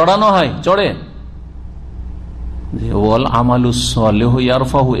চড়ানো হয়, চড়ে। ওয়াল আমালুস সালিহু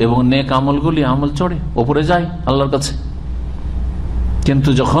ইয়ারফাহু, এবং নেক আমলগুলি আমল চড়ে, উপরে যায় আল্লাহর কাছে। কিন্তু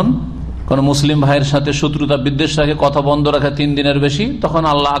যখন কোন মুসলিম ভাইয়ের সাথে শত্রুতা বিদ্বেষ রাখে, কথা বন্ধ রাখে 3 দিনের বেশি, তখন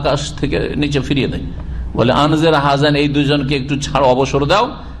আল্লাহ আকাশ থেকে নিচে ফিরিয়ে দেয়, বলে আনজের হাজান, এই দুজনকে একটু ছাড়, অবসর দাও,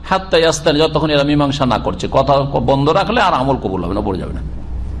 হাত্তা ইয়াস্তান, যতক্ষণ এরা মীমাংসা না করছে। কথা বন্ধ রাখলে আর আমল কবুল হবে না, পড়ে যাবে না,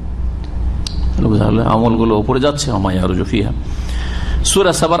 আমলগুলো উপরে যাচ্ছে। আমায়ারজু ফিহা,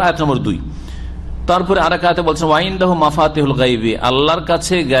 সূরা সাবার আয়াত নম্বর 2। তারপরে আরেক আয়াতে বলছেন ওয়াইনদাহু মাফাতিহুল গায়বি, আল্লাহর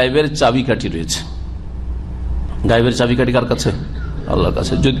কাছে গায়বের চাবিকাঠি রয়েছে। গায়বের চাবিকাঠি কার কাছে? আল্লাহর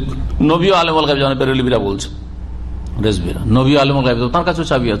কাছে। যদি নবী আলেমুল গায়ব, যেমন বেরেলভিরা বলছে, রেজবিরা, নবী আলেমুল গায়ব, তার কাছেও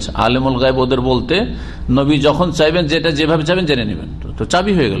চাবি আছে। আলেমুল গায়ব ওদের বলতে, নবী যখন চাইবেন, যেটা যেভাবে চাইবেন জেনে নেবেন, তো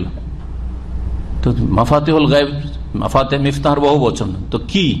চাবি হয়ে গেল। তো মাফাতিহুল গায়ব, মাফাতে মিফতাহর বহু বচন, তো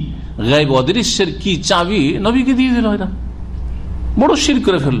কি গায়ব অদৃশ্যের কি চাবি নবীকে দিয়ে দিল, এরা বড় শিরক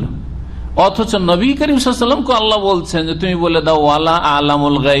করে ফেললো। অথচ নবী করিম সাল্লাল্লাহু আলাইহি ওয়াসাল্লামকে আল্লাহ বলছেন যে তুমি বলে দাও ওয়ালা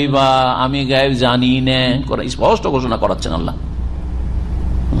আলামুল গায়বা, আমি গায়ব জানি না, স্পষ্ট ঘোষণা করাচ্ছেন আল্লাহ।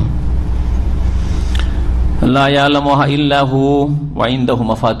 লা ইয়ালামুহা ইল্লা হু ওয়া ইনদাহু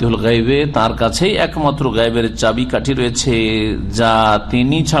মাফাতিহুল গায়বে, তার কাছেই একমাত্র গায়বের চাবিকাঠি রয়েছে, যা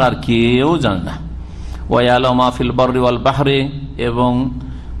তিনি ছাড়া আর কেউ জানে না। ওয়া ইয়ালামু মা ফিল বাররি ওয়াল বাহরি, এবং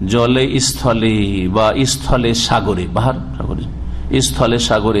জলে স্থলে বা স্থলে সাগরে, বাহার সাগরে, স্থলে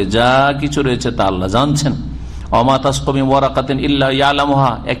সাগরে যা কিছু রয়েছে তা আল্লাহ জানছেন। ওমা তাসকু মিন ওয়ারাকাতিন ইল্লা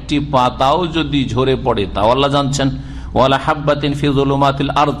ইয়ালামুহা, একটি পাতাও যদি ঝরে পড়ে তাও আল্লাহ জানছেন। ওয়ালা হাববাতিন ফি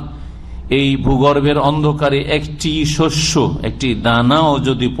যুলুমাতিল আরদ, এই ভূগর্ভের অন্ধকারে একটি শস্য, একটি দানাও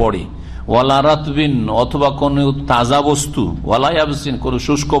যদি পড়ে, ওয়ালা রাতবিন, অথবা কোন তাজা বস্তু, ওয়ালা ইয়াবসিন, কোন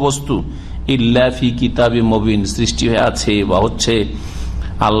শুষ্ক বস্তু, ইল্লা ফি কিতাবিম মুবিন, সৃষ্টি হয়ে আছে বা হচ্ছে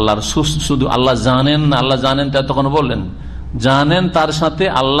আল্লাহর, শুধু আল্লাহ জানেন, আল্লাহ জানেন তা তখন বললেন, জানেন তার সাথে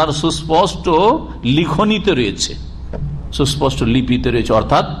আল্লাহর সুস্পষ্ট লিখনিতে রয়েছে, সুস্পষ্ট লিপিতে রয়েছে,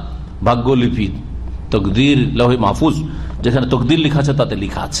 অর্থাৎ ভাগ্যলিপি, তকদির, লৌহে মাহফুজ, যেখানে তকদির লেখা আছে তাতে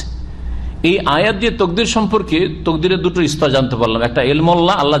লেখা আছে। এই আয়াত দিয়ে তকদির সম্পর্কে, তকদিরের দুটো স্তর জানতে পারলাম, একটা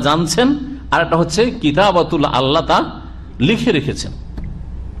ইলমুল্লাহ, আল্লাহ জানছেন, আর একটা হচ্ছে কিতাবাতুল্লাহ, আল্লাহ তা লিখে রেখেছেন।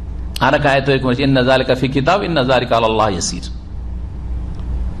 আর এক আয়াত ইন্না যালিকা ফি কিতাব ইন্না যালিকা আলাল্লাহ ইয়াসির,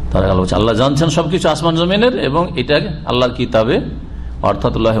 তারা আল্লাহ জানছেন সবকিছু আসমান জমিনের, এবং এটা আল্লাহর কিতাবে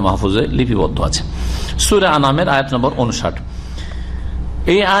অর্থাৎ লৌহে মাহফুজে লিপিবদ্ধ আছে। সূরা আনামের আয়াত নম্বর 59।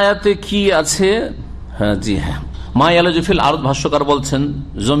 এই আয়াতে কি আছে? হ্যাঁ, জি হ্যাঁ, মা ইয়ালজু ফিল আরদ, ভাষ্যকার বলছেন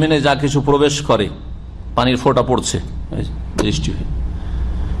জমিনে যা কিছু প্রবেশ করে, পানির ফোঁটা পড়ছে বৃষ্টি হয়ে,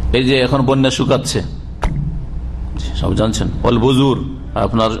 এই যে এখন বন্যা শুকাচ্ছে সব জানছেন, অল বুজুর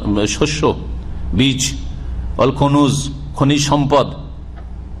আপনার শস্য বীজ, অল খনুজ খনিজ সম্পদ,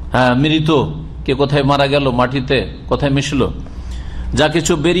 হ্যাঁ মৃত কে কোথায় মারা গেল, মাটিতে কোথায় মিশলো, যা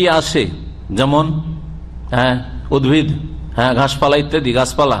কিছু বেরিয়ে আসে যেমন হ্যাঁ উদ্ভিদ, হ্যাঁ ঘাসপালা ইত্যাদি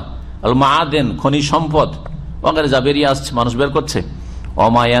গাছপালা, আল মাআদেন খনিজ সম্পদ ওখানে যা বেরিয়ে আসছে মানুষ বের করছে,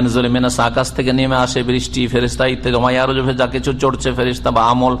 অমায়ানজুল মিনাস আকাশ থেকে নেমে আসে বৃষ্টি ফেরেশতা ইত্যাদি, অমায়ারুজুফে যা কিছু চড়ছে ফেরেশতা বা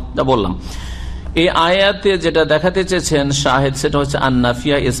আমল, যা বললাম। এই আয়াতে যেটা দেখাতে চেয়েছেন শাহেদ সেটা হচ্ছে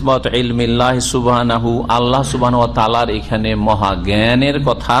আন্নাফিয়া ইসবাত ইলমিল্লাহ সুবহানাহু, আল্লাহ সুবহানাহু ওয়া তাআলার এখানে মহাজ্ঞানের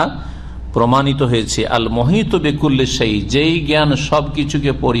কথা প্রমাণিত হয়েছে। আল মুহিত বিকুল্লি শাই, যেই জ্ঞান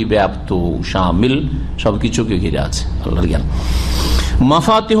সবকিছুকে পরিব্যাপ্ত শামিল, সবকিছুকে ঘিরে আছে আল্লাহর জ্ঞান।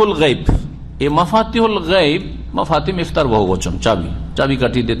 মাফাতিহুল গায়ব, এই মাফাতিহুল গায়ব, মাফাতিহ ইফতার বহুবচন, চাবি, চাবি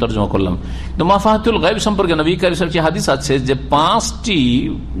কাঠি দিয়ে তর্জমা করলাম। তো মাফাতিহুল গায়ব সম্পর্কে নবী কারীম সাল্লাল্লাহু আলাইহি ওয়াসাল্লাম হাদিস আছে যে 5টি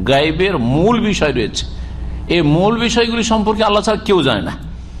গায়বের মূল বিষয় রয়েছে। এই মূল বিষয়গুলি সম্পর্কে আল্লাহ ছাড়া কেউ জানে না।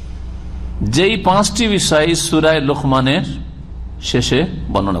 যেই 5টি বিষয় সূরা লোকমানের শেষে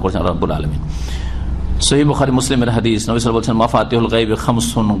বর্ণনা করেছেন আল্লাহ রাব্বুল আলামিন। সহিহ বুখারী মুসলিমের হাদিস, নবী সাল্লাল্লাহু আলাইহি ওয়াসাল্লাম বলেছেন মাফাতিহুল গায়ব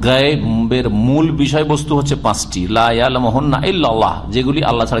খামসুন, গায়বের মূল বিষয়বস্তু হচ্ছে 5টি, লা ইয়ালামুহুন্না ইল্লাল্লাহ, যেগুলি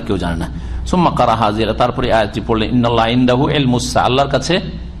আল্লাহ ছাড়া কেউ জানে না। সুম্মা কারা হাজিরা, তারপরে আয়াতটি পড়লেন ইন্নাল্লাহ ইনদাহু ইলমুস সাআ, আল্লাহর কাছে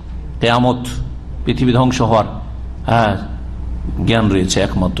কিয়ামত, পৃথিবী ধ্বংস হওয়ার জ্ঞান রয়েছে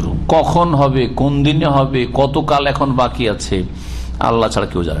একমাত্র, কখন হবে, কোন দিনে হবে, কতকাল এখন বাকি আছে, আল্লাহ ছাড়া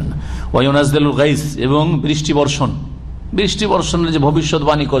কেউ জানেন না। ওয়া ইউনাজ্জিলুল গায়স, এবং বৃষ্টি বর্ষণ, বৃষ্টি বর্ষণের যে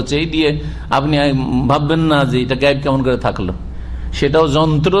ভবিষ্যৎবাণী করছে, এই দিয়ে আপনি ভাববেন না যে এটা গায়েব কেমন করে থাকলো, সেটাও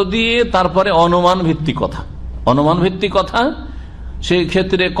যন্ত্র দিয়ে, তারপরে অনুমান ভিত্তিক কথা, অনুমান ভিত্তিক কথা সেই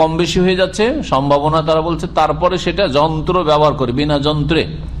ক্ষেত্রে কম বেশি হয়ে যাচ্ছে সম্ভাবনা তারা বলছে, তারপরে সেটা যন্ত্র ব্যবহার করে, বিনা যন্ত্রে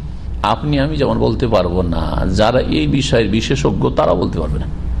আপনি আমি যেমন বলতে পারবো না, যারা এই বিষয়ের বিশেষজ্ঞ তারা বলতে পারবে না।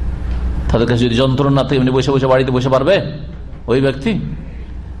 তাদের কাছে যদি যন্ত্র না থাকে এমনি বসে বসে বাড়িতে বসে পারবে ওই ব্যক্তি?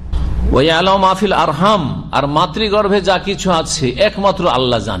 ওই আলাম মাহফিল আরহাম, আর মাতৃগর্ভে যা কিছু আছে একমাত্র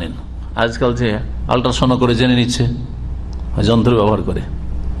আল্লাহ জানেন। আজকাল যে আল্ট্রাসাউন্ড করে জেনে নিচ্ছে, যন্ত্র ব্যবহার করে,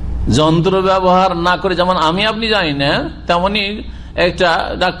 যন্ত্র ব্যবহার না করে যেমন আমি আপনি জানি না, তেমনি একটা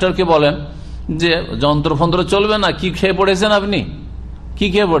ডাক্তারকে বলেন যে যন্ত্রফন্ত্র চলবে না, কি খেয়ে পড়েছেন আপনি, কি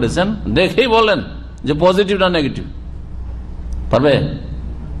খেয়ে পড়েছেন, দেখেই বলেন যে পজিটিভ না নেগেটিভ। পারবে?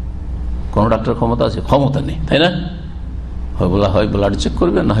 কোন ডাক্তার ক্ষমতা আছে? ক্ষমতা নেই, তাই না? হয় ব্লাড চেক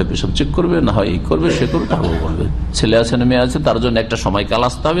করবে, না হয় পেশাব চেক করবে, না হয় এই করবে সে করবে, তারপর বলবে। ছেলে আছে না মেয়ে আছে, তার জন্য একটা সময়কাল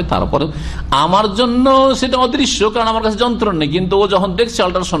আসতে হবে, তারপরে আমার জন্য সেটা অদৃশ্য, কারণ আমার কাছে যন্ত্র নেই, কিন্তু ও যখন দেখছে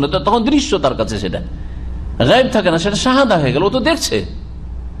আল্ট্রাসাউন্ড তখন দৃশ্য তার কাছে, সেটা গায়েব থাকে না, সেটা শাহাদা হয়ে গেল, ও তো দেখছে।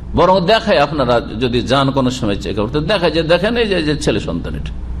 বরং দেখায়, আপনারা যদি যান কোনো সময় চেক করতে, দেখায় যে দেখেন এই যে ছেলে সন্তান,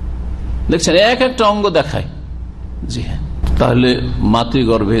 এটা দেখছেন এক একটা অঙ্গ দেখায়। জি হ্যাঁ, তাহলে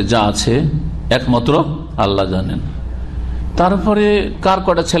মাতৃগর্ভে যা আছে একমাত্র আল্লাহ জানেন। তারপরে কার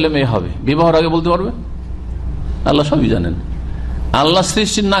কটা ছেলে মেয়ে হবে বিবাহের আগে বলতে পারবে? আল্লাহ সবই জানেন। আল্লাহ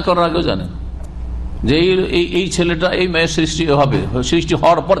সৃষ্টি না করার আগেও জানেন যে এই ছেলেটা, এই মেয়ের সৃষ্টি হবে, সৃষ্টি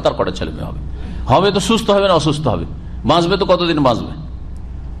হওয়ার পর তার কটা ছেলে মেয়ে হবে, হবে তো সুস্থ হবে না অসুস্থ হবে, বাঁচবে তো কতদিন বাঁচবে।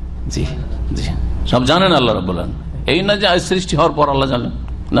 জি জি, সব জানেন আল্লাহ রাব্বুল আলামিন। এই না যে সৃষ্টি হওয়ার পর আল্লাহ জানেন,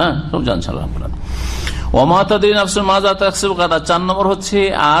 না, সব জানছেন আল্লাহ রাব্বুল আলামিন। ওমা তাদরি নাফসুন মাজা তাকসিবু গাদা, 4 নম্বর হচ্ছে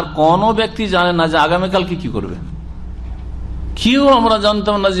আর কোন ব্যক্তি জানে না যে আগামীকালকে কি করবে। কেউ আমরা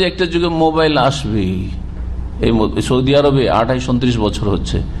জানতাম না যে একটা যুগে মোবাইল আসবে। এই সৌদি আরবে 28-29 বছর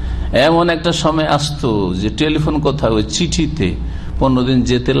হচ্ছে, এমন একটা সময় আসতো যে টেলিফোন কোথায়, ওই চিঠিতে 15 দিন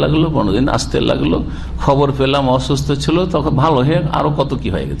যেতে লাগলো, 15 দিন আসতে লাগলো, খবর পেলাম অসুস্থ ছিল, তখন ভালো হয়ে আরো কত কি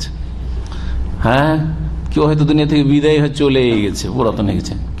হয়ে গেছে। হ্যাঁ, কেউ হয়তো দুনিয়া থেকে বিদায় হয়ে চলে গেছে, পুরাতন হয়ে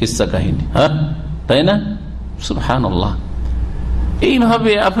গেছে, কিস্সা কাহিনী, হ্যাঁ তাই না? সুবহানাল্লাহ।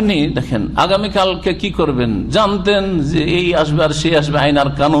 এইভাবে আপনি দেখেন আগামীকালকে কি করবেন জানতেন যে এই আসবে আর সে আসবে, আইন আর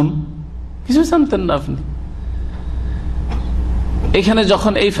কানুন কিছু জানতেন না আপনি। এখানে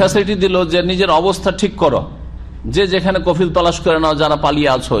যখন এই ফ্যাসিলিটি দিল যে নিজের অবস্থা ঠিক করো, যে যেখানে কফিল তলাশ করে নাও, যারা পালিয়ে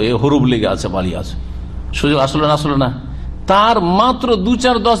আছো, এই হরুব লেগে আছে, পালিয়ে আছে, সুযোগ আসলো না, আসলো না, তার মাত্র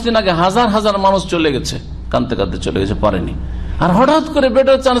 2-4-10 দিন আগে হাজার হাজার মানুষ চলে গেছে, কাঁদতে কাঁদতে চলে গেছে, পারেনি। আর হঠাৎ করে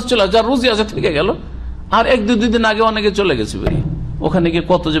বেটার চান্স চলে, যার রুজি আছে থেকে গেল। আর 1-2 দিন আগে অনেকে চলে গেছে বেরিয়ে, ওখানে গিয়ে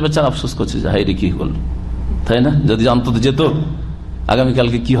কত যে বেচার আফসোস করছে যে হাই রে কি করলো, তাই না? যদি জানতো তো যেত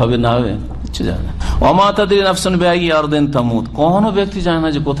আগামীকালকে কি হবে না হবে, কিচ্ছু জানে না। ওমা তাদরি নাফসুন বিআইয়ি আরদিন তামুত, কোন ব্যক্তি জানে না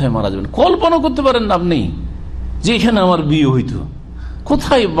যে কোথায় মারা যাবেন। কল্পনা করতে পারেন না আপনি যে এখানে আমার বিয়ে হইতো,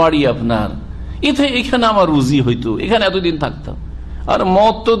 কোথায় বাড়ি আপনার, এখানে আমার রুজি হইতো, এখানে এতদিন থাকতাম, আর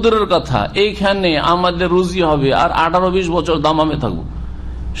মত তো দূরের কথা, এইখানে আমাদের রুজি হবে আর 18-20 বছর দামামে থাকবো।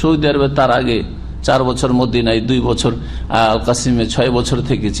 সৌদি আরবে তার আগে 4 বছর, মদিনায় 2 বছর, কাসিমে 6 বছর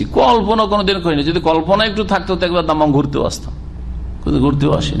থেকেছি। কল্পনা কোনোদিন করিনি। যদি কল্পনা একটু থাকতো তো একবার দামাম ঘুরতেও আসতাম, কিন্তু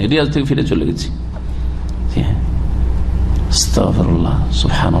ঘুরতেও আসেনি, রিয়াজ থেকে ফিরে চলে গেছি। আস্তাগফিরুল্লাহ,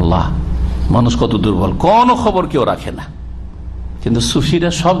 সুবহানাল্লাহ। মানুষ কত দুর্বল, কোন খবর কেউ রাখে না, কিন্তু সুফিরা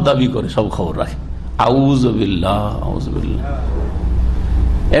সব দাবি করে সব খবর রাখে। আউযুবিল্লাহ, আউযুবিল্লাহ।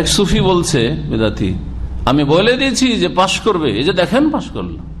 এক সুফি বলছে, বেদাতি, আমি বলে দিয়েছি যে পাশ করবে, এই যে দেখেন পাশ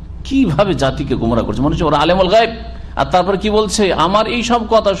করলো। কিভাবে জাতিকে গোমরাহ করছে মনে হচ্ছে ওরা আলেমুল গায়ব। আর তারপর কি বলছে, আমার এই সব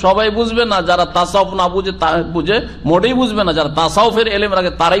কথা সবাই বুঝবে না, যারা তাসাউফ না বুঝে বুঝে মোটেই বুঝবে না, যারা তাসাউফের এলেম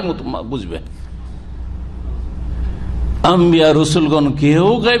রাখে তারাই বুঝবে। আম্বিয়া রসুলগণ কেউ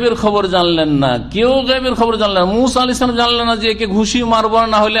গায়বের খবর জানলেন না, কেউ গায়বের খবর জানলেন না। মুসা আলাইহিস সালাম জানলেন না যে একে ঘুষি মারবো,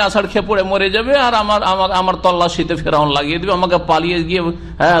 না হলে আষাঢ় খেয়ে পড়ে মরে যাবে, আর আমার তল্লাশিতে ফেরাউন লাগিয়ে দিবে, আমাকে পালিয়ে গিয়ে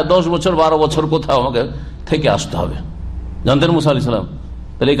 10 বছর 12 বছর কোথাও আমাকে থেকে আসতে হবে। জানতেন মুসা আলাইহিস সালাম?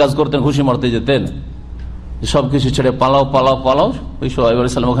 তাহলে এই কাজ করতেন, ঘুষি মারতে যেতেন, সবকিছু ছেড়ে পালাও পালাও পালাও, ওই সোহাইব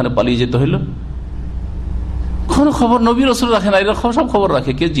আলাইহিস সালাম ওখানে পালিয়ে যেতে হইল। কোন খবর নবী রাসূল রাখে না, এরা সব খবর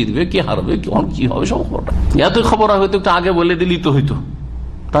রাখে, কে জিতবে কে হারবে কি হবে সব খবর। এত খবর হয়তো একটু আগে বলে দিলেই তো হইতো,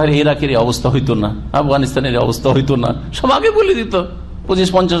 তাহলে ইরাকের অবস্থা হইতো না, আফগানিস্তানের অবস্থা হইতো না, সব আগে বলে দিত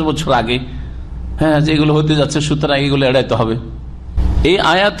 25-50 বছর আগে। হ্যাঁ, যেগুলো হতে যাচ্ছে, সুতরাং এগুলো এড়াইতে হবে। এই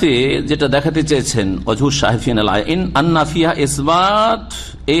আয়াতে যেটা দেখাতে চেয়েছেন অজহুর সাহিফিন আল আইন আন্না ফিহা ইসবাত,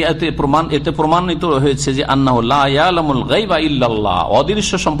 এই আয়াতে এতে প্রমাণিত হয়েছে যে আন্নাহু লা ইয়ালামুল গায়বা ইল্লাল্লাহ,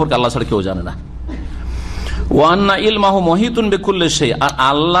 অদৃশ্য সম্পর্কে আল্লাহ ছাড়া কেউ জানে না। ওয়ান্না ইলমাহু মুহিতুন বিকুল্লি শাই, আর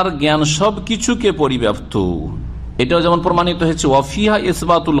আল্লাহর জ্ঞান সবকিছুকে পরিব্যাপ্ত, এটাও যেমন প্রমাণিত হয়েছে। ওয়াফিহা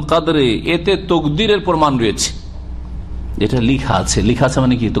ইসবাতুল কদরে, এতে তকদিরের প্রমাণ রয়েছে, যেটা লিখা আছে। লিখা আছে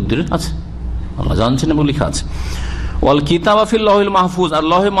মানে কি? তকদির আছে, আল্লাহ জানছেন এবং লিখা আছে। ওয়াল কিতাবা ফিল লাহিল মাহফুজ, আর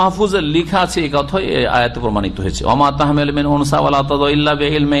লাহে মাহফুজে লিখা আছে, এই কথাই আয়াতে প্রমাণিত হয়েছে। ওমা তাহমিলু মিন উনসা ওয়ালা তাদউ ইল্লা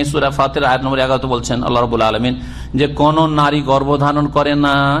বিইলমিহি, সূরা ফাতির আয়াত নম্বর 11 বলছেন আল্লাহ রাব্বুল আলামিন যে কোন নারী গর্ভধারণ করে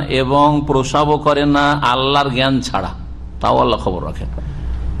না এবং প্রসবও করে না আল্লাহর জ্ঞান ছাড়া, তাও আল্লাহ খবর রাখেন।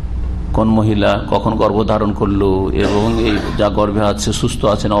 কোন মহিলা কখন গর্ভধারণ করলো এবং এই যা গর্ভে আছে সুস্থ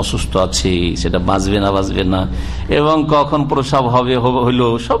আছে না অসুস্থ আছে, সেটা বাঁচবে না বাঁচবে না, এবং কখন প্রসব হবে হইলো,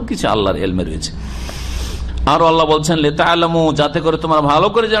 সবকিছু আল্লাহর ইলমে রয়েছে। আর আল্লাহ বলছেন লিতাআলামু, যাতে করে তোমরা ভালো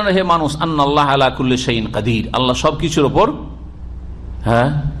করে জানো হে মানুষ, আন্নাল্লাহ আলা কুল্লি শাইইন কাদির, আল্লাহ সবকিছুর উপর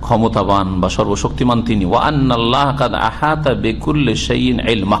ক্ষমতাবান বা সর্বশক্তিমান তিনি। ওয়া আন্নাল্লাহ কাদ আহাতা বিকুল্লি শাইইন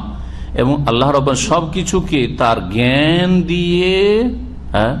ইলমা, এবং আল্লাহ রাব্বুল সবকিছুকে তার জ্ঞান দিয়ে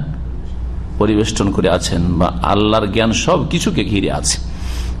পরিবেষ্টন করে আছেন, বা আল্লাহর জ্ঞান সবকিছুকে ঘিরে আছে,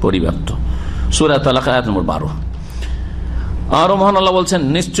 পরিব্যাপ্ত। সূরা তালাক আয়াত নম্বর 12। আর মহান আল্লাহ বলছেন,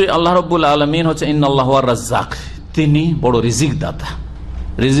 নিশ্চয়ই আল্লাহ রাব্বুল আলামিন হচ্ছে ইন্নাল্লাহু ওয়ার রাজ্জাক, তিনি বড় রিজিক দাতা।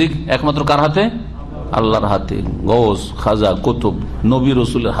 রিজিক একমাত্র কার হাতে? আল্লাহর হাতে। গৌস, খাজা, কুতুব, নবী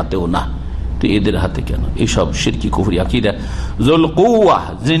রাসূলের হাতেও না, তো এদের হাতে কেন? এইসব শিরকি কুফরি আকীদা। যুল কুওয়া,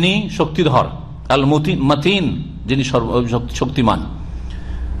 যিনি শক্তিধর, আল মাতিন, যিনি শক্তিমান।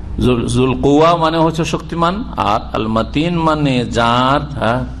 যুল কুওয়া মানে হচ্ছে শক্তিমান, আর আল মাতিন মানে যার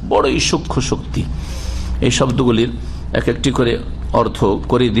বড়ই সূক্ষ্ম শক্তি। এই শব্দগুলির এক একটি করে অর্থ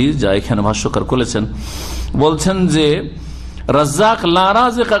করে দিই, যা এখানে ভাষ্যকার করেছেন। বলছেন যে রাজ্জাক লা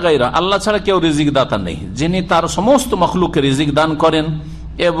রাযিকা গায়রা, আল্লাহ ছাড়া কেউ রিজিক দাতা নেই, যিনি তার সমস্ত মখলুককে রিজিক দান করেন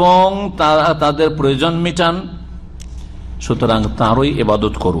এবং তাদের প্রয়োজন মিটান, সুতরাং তারই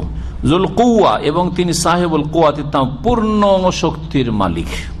ইবাদত করো। যুল কুওয়া, এবং তিনি সাহেবুল কুওয়াতি, পূর্ণ শক্তির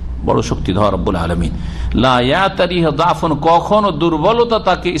মালিক, বড় শক্তিধর রব্বুল আলামিন। লা ইয়াতারিহু দাফুন, কখনো দুর্বলতা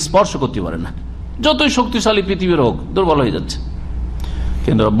তাকে স্পর্শ করতে পারে না। যতই শক্তিশালী পৃথিবীর হোক, দুর্বল হয়ে যাচ্ছে,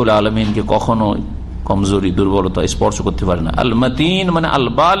 কিন্তু রব্বুল আলামিনকে কখনো কমজোরি দুর্বলতা স্পর্শ করতে পারে না। আল মাতিন মানে আল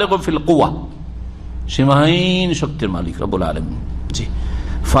বালিগ ফিল কুওয়া, সীমাহীন শক্তির মালিক রব্বুল আলামিন। জি,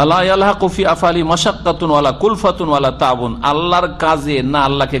 ফালা ইয়ালহাকু ফি আফালি মাশাক্কাতুন ওয়ালা কুলফাতুন ওয়ালা তাবুন, আল্লাহর কাজে না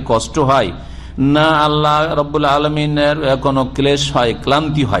আল্লাহকে কষ্ট হয়, না আল্লাহ রব্বুল আলামিনের কোনো ক্লেশ হয়,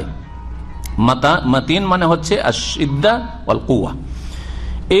 ক্লান্তি হয়। মাতিন মানে হচ্ছে আশ-শিদ্দা ওয়াল কুওয়া।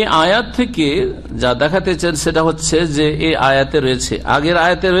 এই আয়াত থেকে যা দেখাতে চান সেটা হচ্ছে যে এই আয়াতে রয়েছে, আগের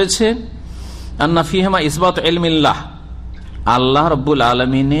আয়াতে রয়েছে আন্না ফিহিমা ইসবাত ইলমিল্লাহ, আল্লাহ রাব্বুল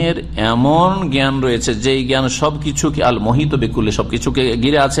আলামিনের এমন জ্ঞান রয়েছে যে জ্ঞান সবকিছুকে আল মুহিত বিকুল্লি, সবকিছুকে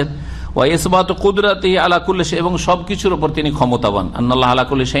ঘিরে আছেন। ওয়া ইসবাত কুদরাতিহি আলা কুল্লি শাই, এবং সবকিছুর উপর তিনি ক্ষমতাবান। আন্নাল্লাহ আলা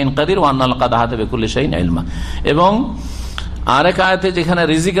কুল্লি শাইইন কাদির ওয়া আন্নাল কাদ আহাতা বিকুল্লি শাইইন ইলমা। এবং আরেক আয়াতে যেখানে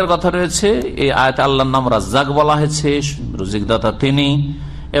রিজিকের কথা রয়েছে, এই আয়াতে আল্লাহর নাম রাজ্জাক বলা হয়েছে, রিজিকদাতা তিনি,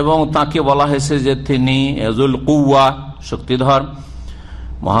 এবং তাকে বলা হয়েছে যে তিনি যুল কুওয়া, শক্তিধর,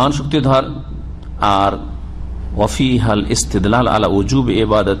 মহান শক্তিধর। আর ওয়াফিহাল ইস্তিদলাল আলা উজুব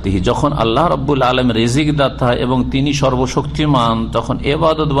ইবাদাতিহি, যখন আল্লাহ রাব্বুল আলামিন রিজিক দাতা এবং তিনি সর্বশক্তিমান, তখন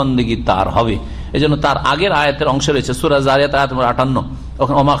ইবাদত বন্দেগী তার হবে। এজন্য তার আগের আয়াতের অংশ রয়েছে সূরা যারিয়াত আয়াত নম্বর 58,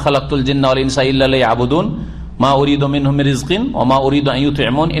 তখন ওমা খালাকতুল জিন্না ওয়াল ইনসা ইল্লা লিয়াবুদুন মা উরিদু মিনহুম মিন রিজকিন ওয়া মা উরিদু আন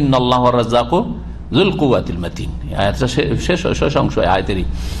ইউতঈমুন ইন্নাল্লাহু আর-রাজ্জাকু যুল কুওয়াতিল মাতিন। আয়াতটা শেষ অংশ আয়াতেরই।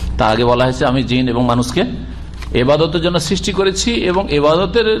 তার আগে বলা হয়েছে আমি জিন এবং মানুষকে ইবাদতের জন্য সৃষ্টি করেছি এবং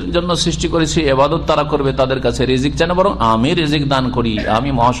ইবাদতের জন্য সৃষ্টি করেছি, ইবাদত তারা করবে, তাদের কাছে রিজিক চায় না, বরং আমি রিজিক দান করি, আমি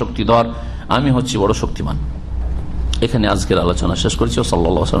মহাশক্তিধর, আমি হচ্ছি বড় শক্তিমান। এখানে আজকের আলোচনা শেষ করছি।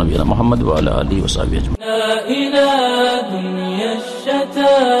 সাল্লাল্লাহু আলাইহি ওয়া সাল্লাম মুহাম্মদ ওয়া আলা আলিহি ওয়া সাহবিহি আজমাইন। লা ইলাহা দুনিয়াশ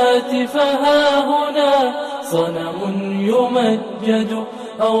শাতাতি ফাহা হুনা সানামুন ইউমাজ্জাদু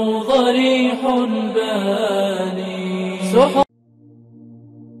আও দারিহুন বানি।